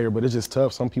help out here, but it's just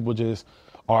tough. Some people just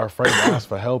are afraid to ask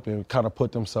for help and kind of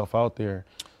put themselves out there.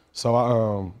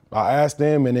 So I asked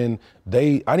them, and then I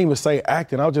didn't even say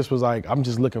acting. I just was like, I'm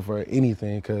just looking for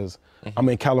anything because I'm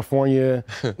in California,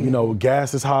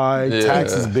 gas is high,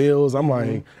 taxes, bills. I'm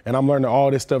like, and I'm learning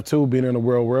all this stuff too, being in the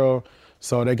real world.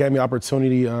 So they gave me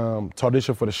opportunity to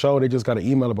audition for the show. They just got an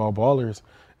email about Ballers,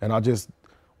 and I just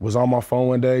was on my phone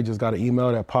one day, just got an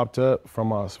email that popped up from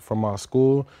my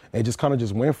school, and just kind of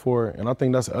just went for it. And I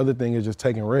think that's the other thing is just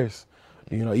taking risks.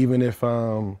 Even if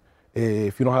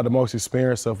you don't have the most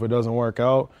experience, so if it doesn't work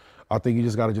out, I think you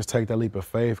just got to just take that leap of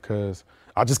faith because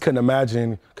I just couldn't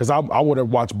imagine, because I would have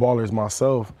watched Ballers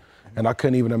myself, and I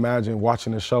couldn't even imagine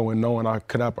watching the show and knowing I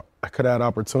could have had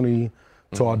opportunity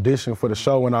to audition for the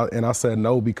show, and I said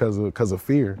no because of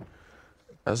fear.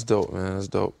 That's dope, man. That's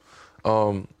dope.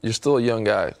 You're still a young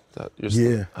guy.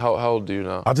 Yeah. How old are you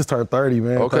now? I just turned 30,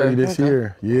 man. Okay. 30 this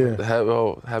year. Yeah.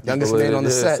 Happy Youngest man on the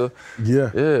set. So,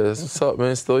 Yeah. Yeah, that's what's up,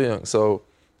 man. Still young. So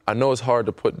I know it's hard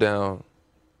to put down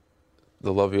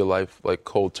the love of your life like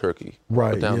cold turkey.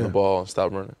 Right, Put down yeah. the ball and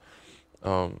stop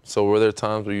running. So were there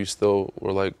times where you still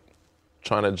were like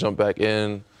trying to jump back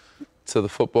in to the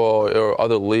football or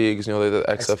other leagues, the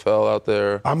XFL out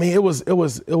there? I mean, it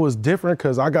was different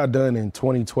because I got done in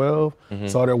 2012,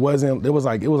 so it was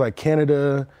like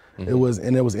Canada, it was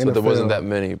NFL. So there wasn't that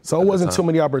many. So it wasn't too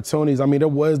many opportunities. I mean, there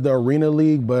was the Arena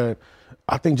League, but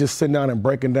I think just sitting down and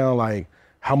breaking down like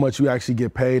how much you actually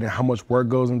get paid and how much work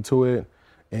goes into it,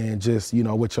 and just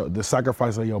with the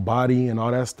sacrifice of your body and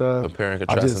all that stuff. Comparing and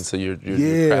contrasting to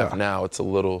your craft now, it's a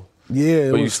little.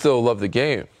 Yeah. But you still love the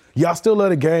game. Yeah, I still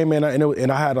love the game, man.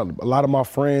 And I had a lot of my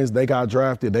friends, they got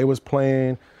drafted, they was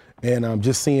playing, and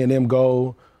just seeing them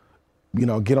go,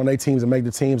 get on their teams and make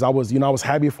the teams. I was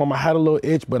happy for them. I had a little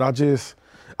itch, but I just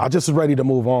was ready to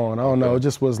move on. I don't know. It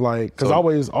just was like, because I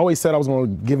always said I was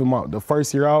going to give him the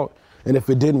first year out, and if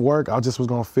it didn't work, I just was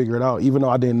going to figure it out, even though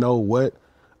I didn't know what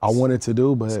I wanted to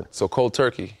do. But so cold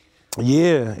turkey.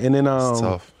 Yeah, and then it's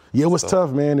tough. Yeah, it was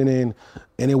tough, man. And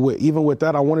even with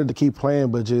that, I wanted to keep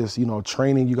playing, but just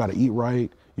training, you got to eat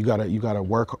right, you got to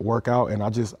work out, and I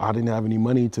didn't have any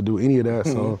money to do any of that,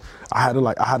 so I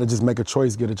had to just make a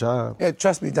choice, get a job. Yeah,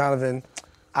 trust me, Donovan.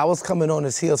 I was coming on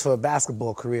his heels for a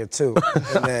basketball career too,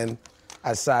 and then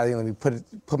I decided, let me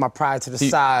put my pride to the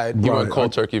side. You went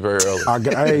cold turkey very early.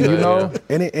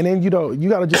 And then you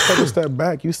got to just take a step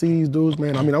back. You see these dudes,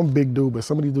 man. I mean, I'm a big dude, but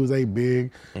some of these dudes ain't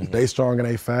big. They strong and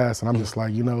they fast, and I'm just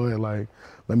like, you know what, like.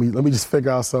 Let me just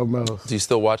figure out something else. Do you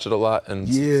still watch it a lot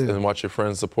and watch your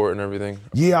friends support and everything?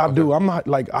 Yeah, I do. I'm not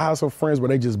like, I have some friends where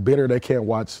they just bitter. They can't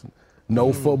watch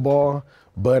no football.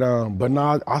 But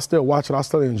nah, I still watch it. I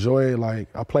still enjoy it. Like,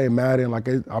 I play Madden. Like,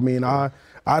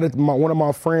 one of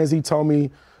my friends, he told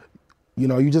me, you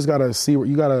know, you just gotta see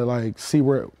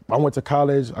where I went to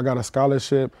college. I got a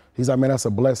scholarship. He's like, man, that's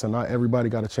a blessing. Not everybody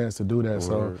got a chance to do that. Word.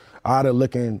 So I had to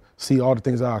look and see all the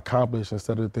things that I accomplished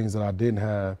instead of the things that I didn't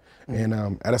have. And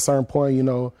at a certain point, you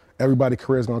know, everybody's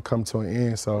career is gonna come to an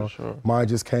end. So mine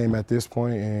just came at this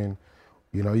point, and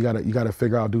you know, you gotta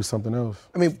figure out, do something else.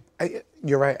 I mean,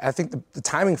 you're right. I think the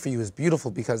timing for you is beautiful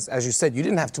because, as you said, you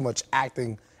didn't have too much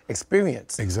acting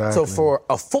experience. Exactly. So for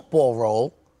a football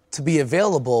role to be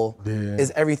available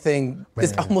is everything.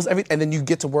 Is almost everything, and then you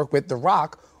get to work with The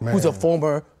Rock, who's a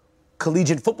former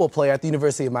collegiate football player at the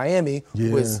University of Miami,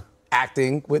 who was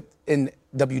acting in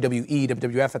WWE,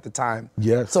 WWF at the time.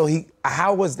 Yes. So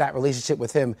how was that relationship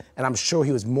with him? And I'm sure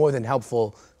he was more than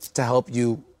helpful to help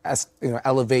you,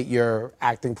 elevate your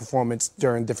acting performance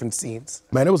during different scenes.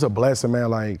 Man, it was a blessing, man.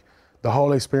 Like, the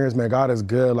whole experience, man. God is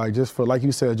good. Like, just for, like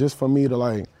you said, just for me to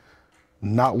like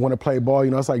not want to play ball.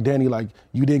 You know, it's like, Danny, like,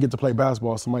 you didn't get to play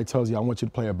basketball. Somebody tells you, I want you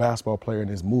to play a basketball player in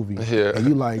this movie. Yeah. And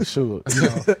you like, sure. You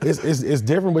know, it's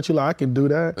different, but you like, I can do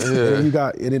that.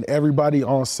 Yeah. And then everybody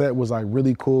on set was like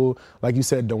really cool. Like you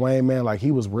said, Dwayne, man, like, he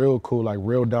was real cool, like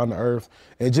real down to earth.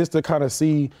 And just to kind of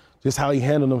see just how he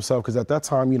handled himself, because at that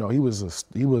time, you know, he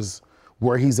was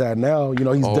where he's at now. You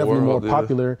know, he's definitely more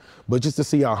popular. But just to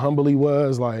see how humble he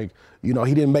was, like, you know,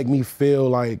 he didn't make me feel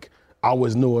like I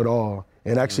was new at all.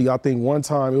 And actually, I think one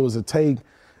time it was a take,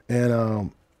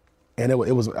 and it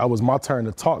was my turn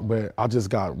to talk, but I just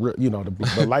got, you know,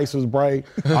 the lights was bright.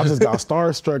 I just got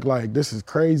starstruck. Like, this is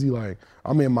crazy. Like,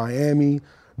 I'm in Miami,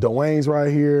 Dwayne's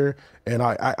right here, and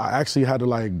I actually had to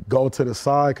like go to the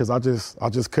side because I just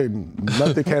couldn't.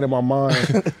 Nothing came to my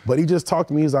mind. But he just talked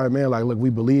to me. He's like, man, like, look,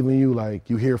 we believe in you. Like,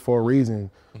 you here for a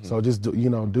reason. So just do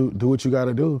what you got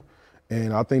to do.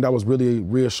 And I think that was really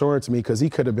reassuring to me because he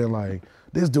could have been like,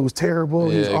 this dude's terrible,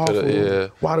 he's awful.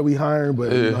 Why do we hire him?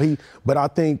 But you know, but I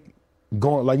think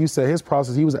going, like you said, his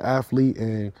process, he was an athlete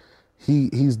and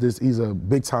he's a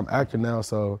big time actor now.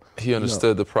 So he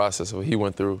understood the process of what he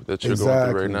went through that you're going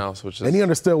through right now. So and he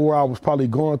understood where I was probably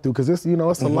going through because it's, you know,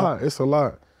 it's a lot. It's a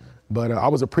lot. But I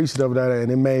was appreciative of that, and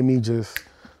it made me just,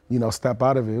 you know, step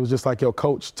out of it. It was just like your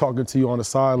coach talking to you on the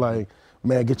side, like,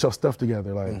 man, get your stuff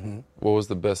together. Like, what was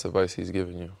the best advice he's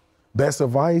given you? Best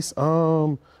advice,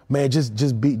 man,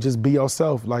 just be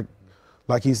yourself. Like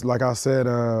I said,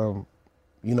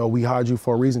 you know, we hired you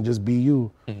for a reason. Just be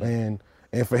you, and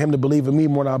for him to believe in me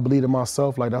more than I believed in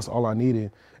myself, like, that's all I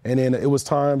needed. And then it was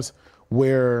times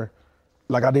where,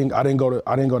 like, I didn't go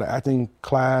to acting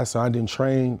class, or I didn't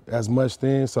train as much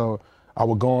then, so I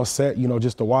would go on set, you know,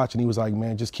 just to watch, and he was like,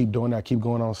 man, just keep doing that, keep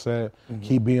going on set,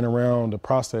 keep being around the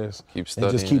process, keep studying,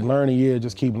 and just keep learning.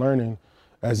 Just keep learning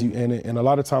as you. And a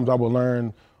lot of times I would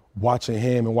learn watching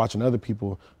him and watching other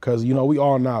people, because, you know, we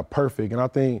all not perfect. And I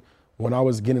think when I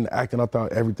was getting into acting, I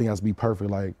thought everything has to be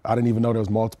perfect. Like, I didn't even know there was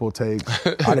multiple takes.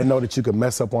 I didn't know that you could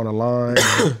mess up on a line.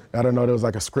 I didn't know there was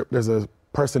like a script. There's a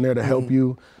person there to help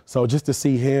you. So just to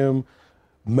see him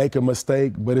make a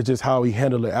mistake, but it's just how he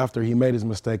handled it after he made his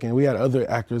mistake. And we had other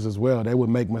actors as well. They would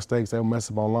make mistakes, they would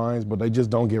mess up on lines, but they just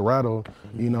don't get rattled.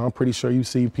 You know, I'm pretty sure you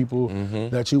see people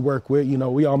that you work with, you know,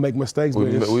 we all make mistakes.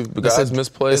 Guys miss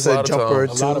plays a lot of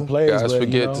times. A lot of plays, guys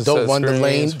forget to don't run the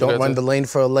lane. Don't run the lane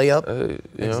for a layup.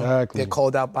 Exactly. Get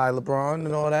called out by LeBron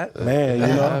and all that. Man, you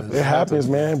know, it happens,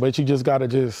 man. But you just gotta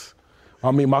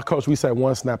I mean, my coach, we said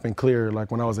one snap and clear.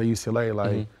 Like, when I was at UCLA,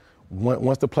 like,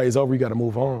 once the play's over, you got to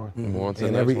move on.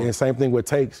 And same thing with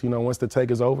takes. You know, once the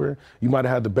take is over, you might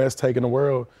have had the best take in the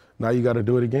world. Now you got to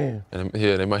do it again. And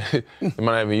they might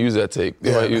not even use that take.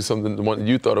 They might use something, the one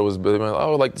you thought it was better. They might, I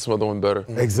would like this other one better.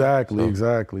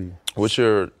 Exactly. What's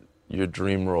your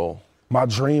dream role? My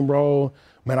dream role,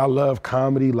 man, I love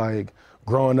comedy. Like,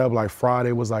 growing up, like,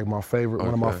 Friday was like my favorite,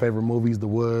 one of my favorite movies, The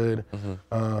Wood.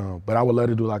 But I would love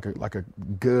to do like a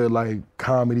good, like,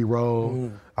 comedy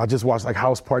role. I just watched like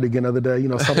House Party again the other day, you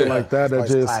know, something like that. That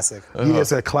just classic. Yeah,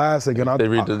 it's a classic. And they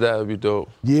redid that, that'd be dope.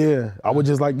 Yeah, I would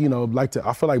just like to.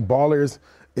 I feel like Ballers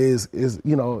is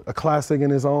you know, a classic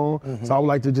in its own. So I would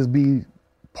like to just be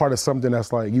part of something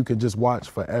that's like you could just watch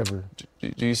forever.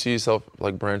 Do you see yourself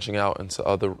like branching out into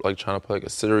other, like, trying to play like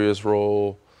a serious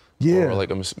role? or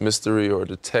like a mystery or a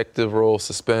detective role,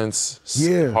 suspense,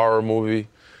 horror movie?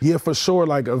 Yeah, for sure.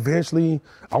 Like eventually,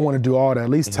 I want to do all that. At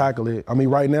least tackle it. I mean,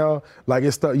 right now, like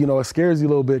it's it scares you a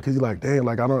little bit because you're like, damn,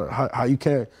 like I don't how you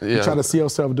can't. You try to see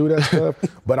yourself do that stuff,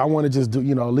 but I want to just do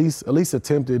at least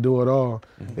attempt to do it all,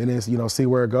 and then see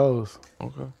where it goes.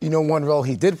 Okay. You know one role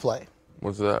he did play.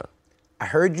 What's that? I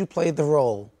heard you played the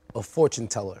role of fortune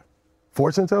teller.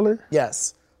 Fortune teller?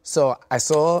 Yes. So I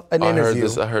saw an interview.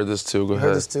 I heard this too. Go ahead.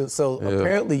 Heard this too. So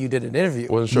apparently you did an interview.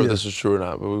 Wasn't sure if this is true or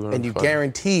not, but we were. And you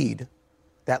guaranteed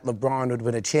that LeBron would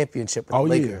win a championship with the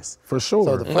Lakers. For sure.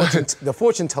 So the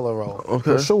fortune teller role.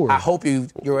 Okay. For sure. I hope you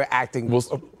were acting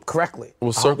correctly.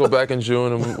 We'll circle back in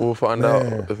June and we'll find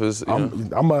out if it's.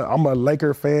 I'm a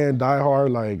Laker fan,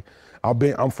 diehard. Like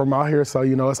I'm from out here, so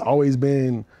it's always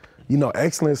been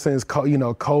excellent since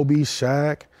Kobe,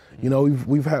 Shaq.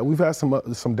 We've had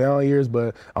some down years,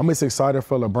 but I'm just excited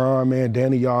for LeBron, man,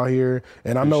 Danny, y'all here,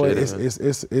 and I know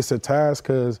it's a task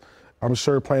because I'm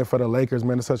sure playing for the Lakers,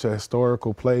 man, it's such a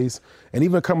historical place, and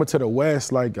even coming to the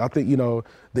West, like I think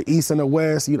the East and the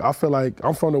West. I feel like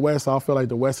I'm from the West, so I feel like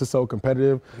the West is so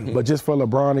competitive, but just for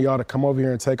LeBron and y'all to come over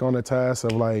here and take on the task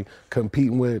of like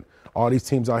competing with all these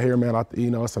teams out here, man,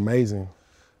 it's amazing.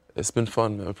 It's been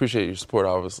fun, man. I appreciate your support,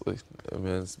 obviously. I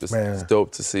mean, it's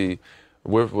dope to see.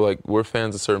 We're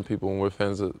fans of certain people, and we're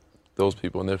fans of those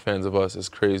people, and they're fans of us. It's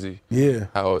crazy. Yeah.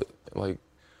 How it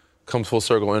comes full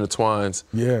circle, intertwines.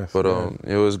 Yeah. But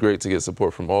it was great to get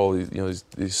support from all these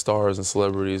these stars and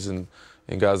celebrities and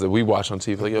guys that we watch on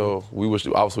TV. Like, yo, we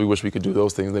wish we could do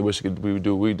those things. They wish we would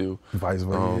do what we do. Vice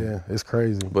versa. It's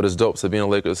crazy. But it's dope. So being a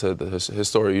Laker said the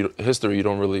history you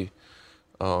don't really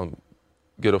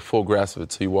get a full grasp of it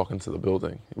till you walk into the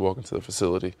building, you walk into the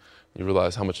facility, you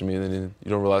realize how much it means, and you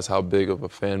don't realize how big of a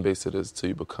fan base it is till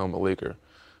you become a Laker.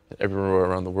 And everywhere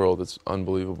around the world, it's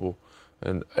unbelievable.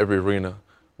 And every arena,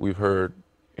 we've heard,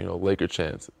 Laker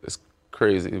chants. It's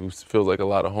crazy. It feels like a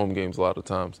lot of home games a lot of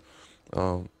times.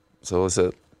 So it's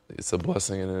a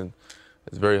blessing, and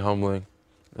it's very humbling.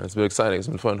 And it's been exciting. It's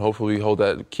been fun. Hopefully, we hold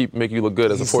that, keep making you look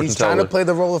good as a fortune teller. He's trying to play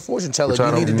the role of fortune teller. We're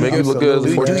trying to make you look good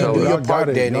as a fortune teller. Your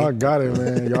part, Danny. Y'all got it,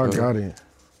 man. Y'all got it.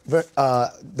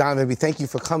 Donovan, we thank you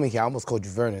for coming here. I almost called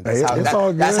you Vernon. It's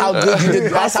all good. That's how good you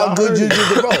did. That's how good you did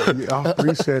the role. I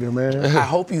appreciate it, man. I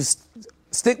hope you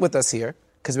stick with us here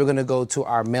because we're going to go to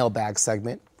our mailbag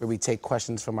segment where we take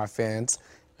questions from our fans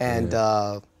and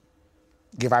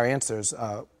give our answers.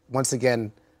 Once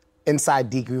again,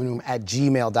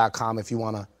 InsideDGreenRoom@gmail.com if you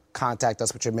want to contact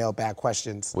us with your mailbag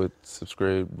questions. With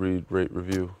subscribe, read, rate,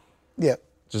 review. Yeah.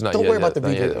 Just not Don't yet. worry about the not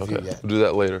review yet. Okay. yet. We'll do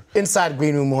that later. Inside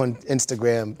Green Room on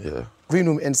Instagram. Yeah. Green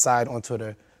Room Inside on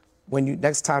Twitter.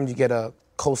 Next time you get a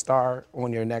co-star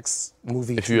on your next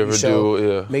movie, if you ever show,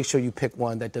 do, make sure you pick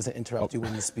one that doesn't interrupt you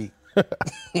when you speak.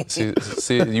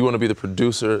 See, you want to be the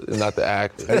producer and not the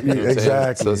actor. You know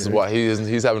Exactly. So this is why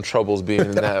he's having troubles being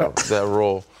in that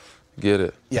role. Get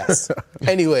it? Yes.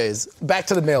 Anyways, back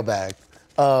to the mailbag.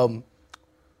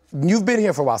 You've been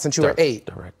here for a while, since you were 8.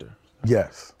 Director.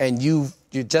 Yes. And you're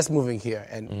just moving here,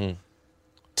 and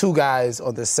 2 guys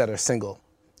on this set are single,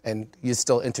 and you're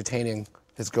still entertaining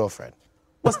his girlfriend.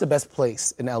 What's the best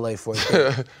place in LA for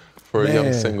you? For a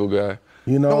young single guy.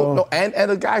 No, and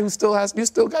a guy who still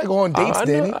got to go on dates,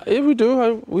 Danny. Yeah, we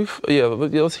do.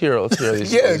 Let's hear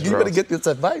these. Yeah, you better get this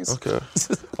advice. Okay.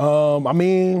 I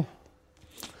mean,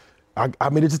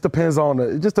 it just depends on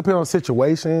the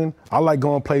situation. I like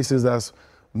going places that's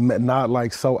not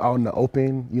like so out in the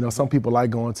open. Some people like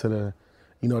going to the,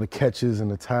 the Catches and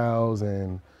the Towels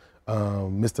and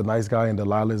Mr. Nice Guy and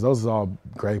Delilah's. Those are all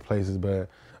great places, but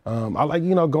I like,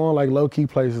 going like low key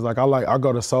places. Like I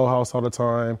go to Soul House all the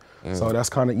time, so that's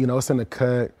kind of, it's in the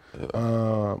cut.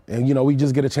 Yeah. And we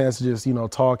just get a chance to just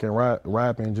talk and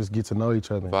rap and just get to know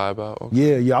each other. Vibe out.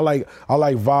 Okay. Yeah. I like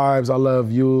vibes. I love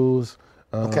views.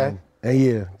 Okay.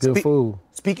 And good food.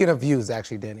 Speaking of views,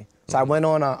 actually, Danny. So I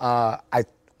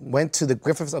went to the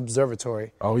Griffith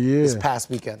Observatory. Oh yeah. This past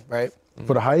weekend, right?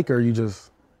 For the hike, or you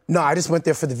just? No, I just went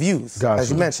there for the views,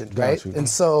 as you mentioned, right? You. And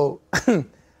so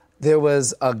there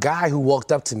was a guy who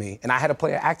walked up to me, and I had to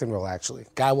play an acting role, actually.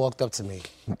 Guy walked up to me,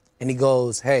 and he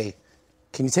goes, "Hey,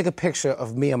 can you take a picture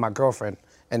of me and my girlfriend?"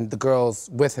 And the girl's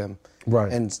with him.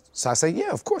 Right. And so I say,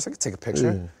 "Yeah, of course, I can take a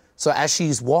picture." Yeah. So as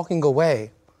she's walking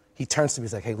away, he turns to me,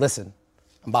 he's like, "Hey, listen,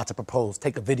 I'm about to propose.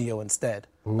 Take a video instead."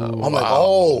 I'm like,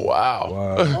 "Oh,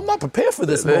 wow. I'm not prepared for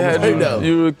this moment."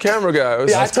 You were a camera guy.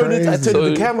 Yeah, I turned into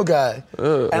the camera guy.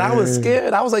 And I was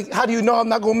scared. I was like, how do you know I'm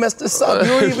not going to mess this up? You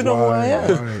don't even know who I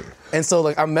am. Right. And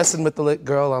so, I'm messing with the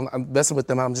girl. I'm messing with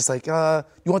them. I'm just like, you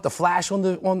want the flash on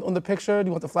the picture? Do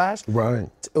you want the flash? Right.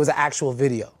 It was an actual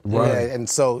video. Right. Yeah, and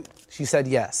so She said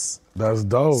yes. That's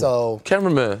dope. So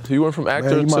Cameraman. You went from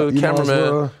actor Man, to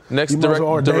cameraman. Next direct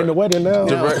the wedding now.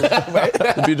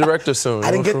 To be director soon.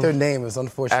 I didn't get their name. It was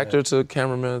unfortunate. Actor to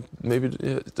cameraman. Maybe.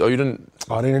 Yeah. Oh, you didn't.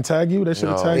 Oh, they didn't tag you? They should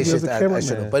have No. tagged They you as should- a I cameraman.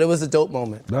 should've. But it was a dope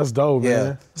moment. That's dope, Yeah.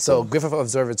 man. So Griffith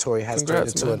Observatory has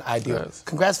Congrats, turned into man. an ideal. Congrats.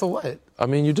 Congrats for what? I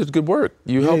mean, you did good work.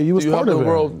 You you was helped part the of it.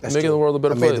 world, That's making true. the world a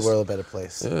better I place. made the world a better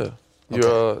place.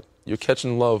 Yeah. You're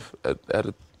catching love at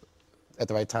a At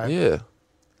the right time. yeah.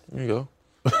 There you go.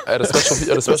 At a special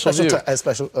view. A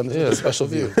special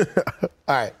view.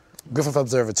 All right, Griffith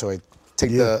Observatory.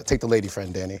 Take the lady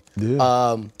friend, Danny.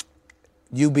 Yeah.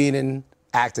 You being in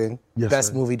acting, Yes, best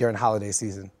sir. movie during holiday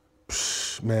season.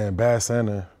 Man, Bad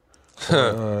Santa.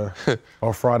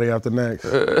 Or Friday After Next.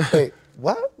 Wait,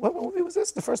 what? What movie was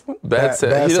this? The first one? Bad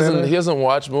Santa. Bad Santa? He doesn't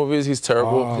watch movies. He's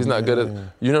terrible. Oh, He's not good at.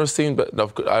 man. You never seen?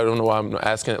 No, I don't know why I'm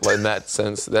asking it like in that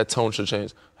sense. That tone should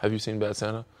change. Have you seen Bad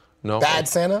Santa? No. Bad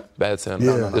Santa? Bad Santa.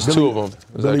 Yeah. There's Billy- two of them.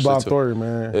 There's Billy actually Bob two. Thornton,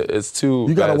 man. It's two.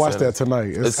 You gotta Bad watch Santas. that tonight.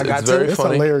 It's got very to. It's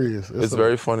funny. hilarious. It's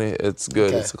very funny. It's good.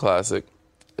 Okay. It's a classic.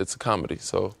 It's a comedy.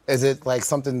 So Is it like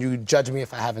something you judge me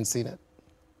if I haven't seen it?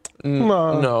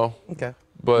 no. Okay.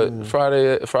 But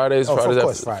Fridays, of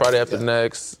course, Friday. Friday after Yeah.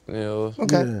 next. You know.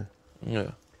 Okay. Yeah.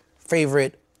 Yeah.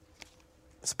 Favorite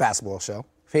basketball show.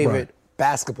 Favorite Right.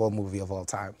 basketball movie of all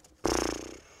time.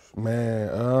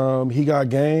 Man, he got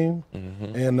game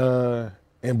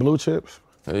and Blue Chips.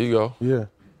 There you go. Yeah.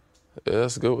 Yeah,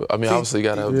 that's good. I mean, See, obviously, you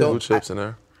gotta have you blue don't- chips in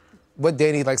there. What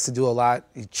Danny likes to do a lot,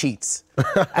 he cheats.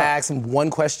 I ask him one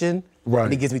question, Right.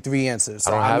 and he gives me 3 answers.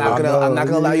 So I don't I'm have not a- gonna I'm not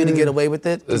gonna allow you to Yeah. get away with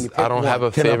it. Can you pick I don't one? have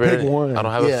a Can I favorite. pick one? I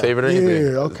don't have Yeah. a favorite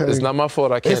anything. Yeah, okay. It's not my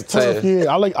fault. I can't It's say tough, it.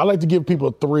 yeah. I like to give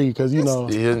people 3 because you know.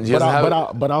 He doesn't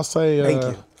have but I'll say. Thank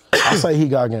you. I'll say he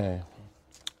got game.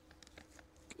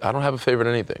 I don't have a favorite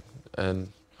anything,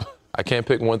 and I can't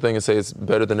pick one thing and say it's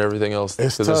better than everything else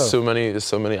It's because there's tough.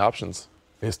 so many options.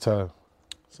 It's tough.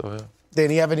 So yeah.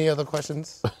 Danny, you have any other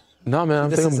questions? No, man, I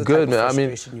This think is I'm the good, type of man. I mean,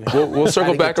 frustration you have. we'll circle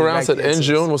Trying to back get the around. right Said in answers.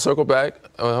 June, we'll circle back.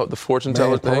 The fortune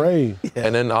teller thing, parade.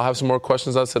 and then I'll have some more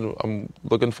questions. I said I'm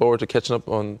looking forward to catching up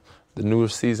on the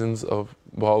newest seasons of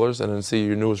Ballers and then see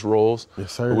your newest roles.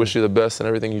 Yes, sir. I wish you the best in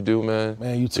everything you do, man.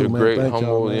 Man, you too, You're man. great, Thank y'all,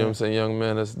 humble. You know man. what I'm saying, young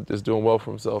man is doing well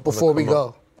for himself. Before we Come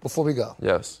up. go,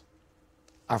 Yes.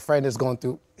 our friend is going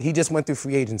through. He just went through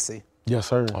free agency. Yes,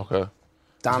 sir. Okay.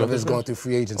 Donovan's going through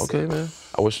free agency. Okay, man.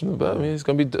 I wish him the best. I mean, it's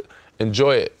gonna be.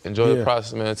 Enjoy it. Enjoy the Yeah.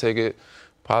 process, man. Take it.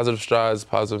 Positive strides,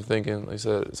 positive thinking. Like I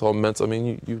said, it's all mental. I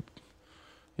mean,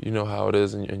 you know how it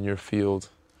is in your field.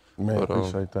 Man, But,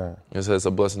 appreciate that. It's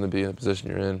a blessing to be in the position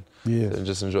you're in. Yes. And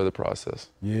just enjoy the process.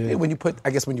 Yeah. When you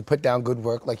put down good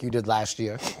work like you did last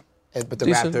year, but the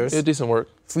Decent. Raptors, Yeah, decent work.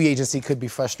 free agency could be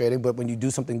frustrating, but when you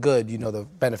do something good, you know the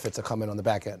benefits are coming on the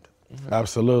back end.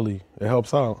 Absolutely. It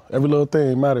helps out. Every little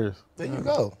thing matters. There you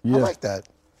go. Yeah. I like that.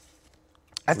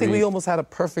 I think we almost had a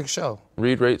perfect show,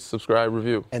 Read, rate, subscribe,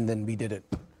 review. and then we did it.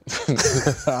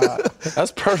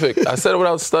 That's perfect. I said it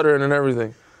without stuttering and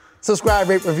everything. Subscribe,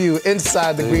 rate, review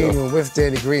Inside the There you Green go. Room with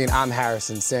Danny Green. I'm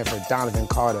Harrison Sanford, Donovan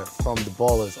Carter from the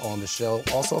Ballers on the show.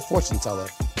 Also a fortune teller.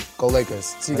 Go Lakers.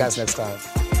 See you guys next time.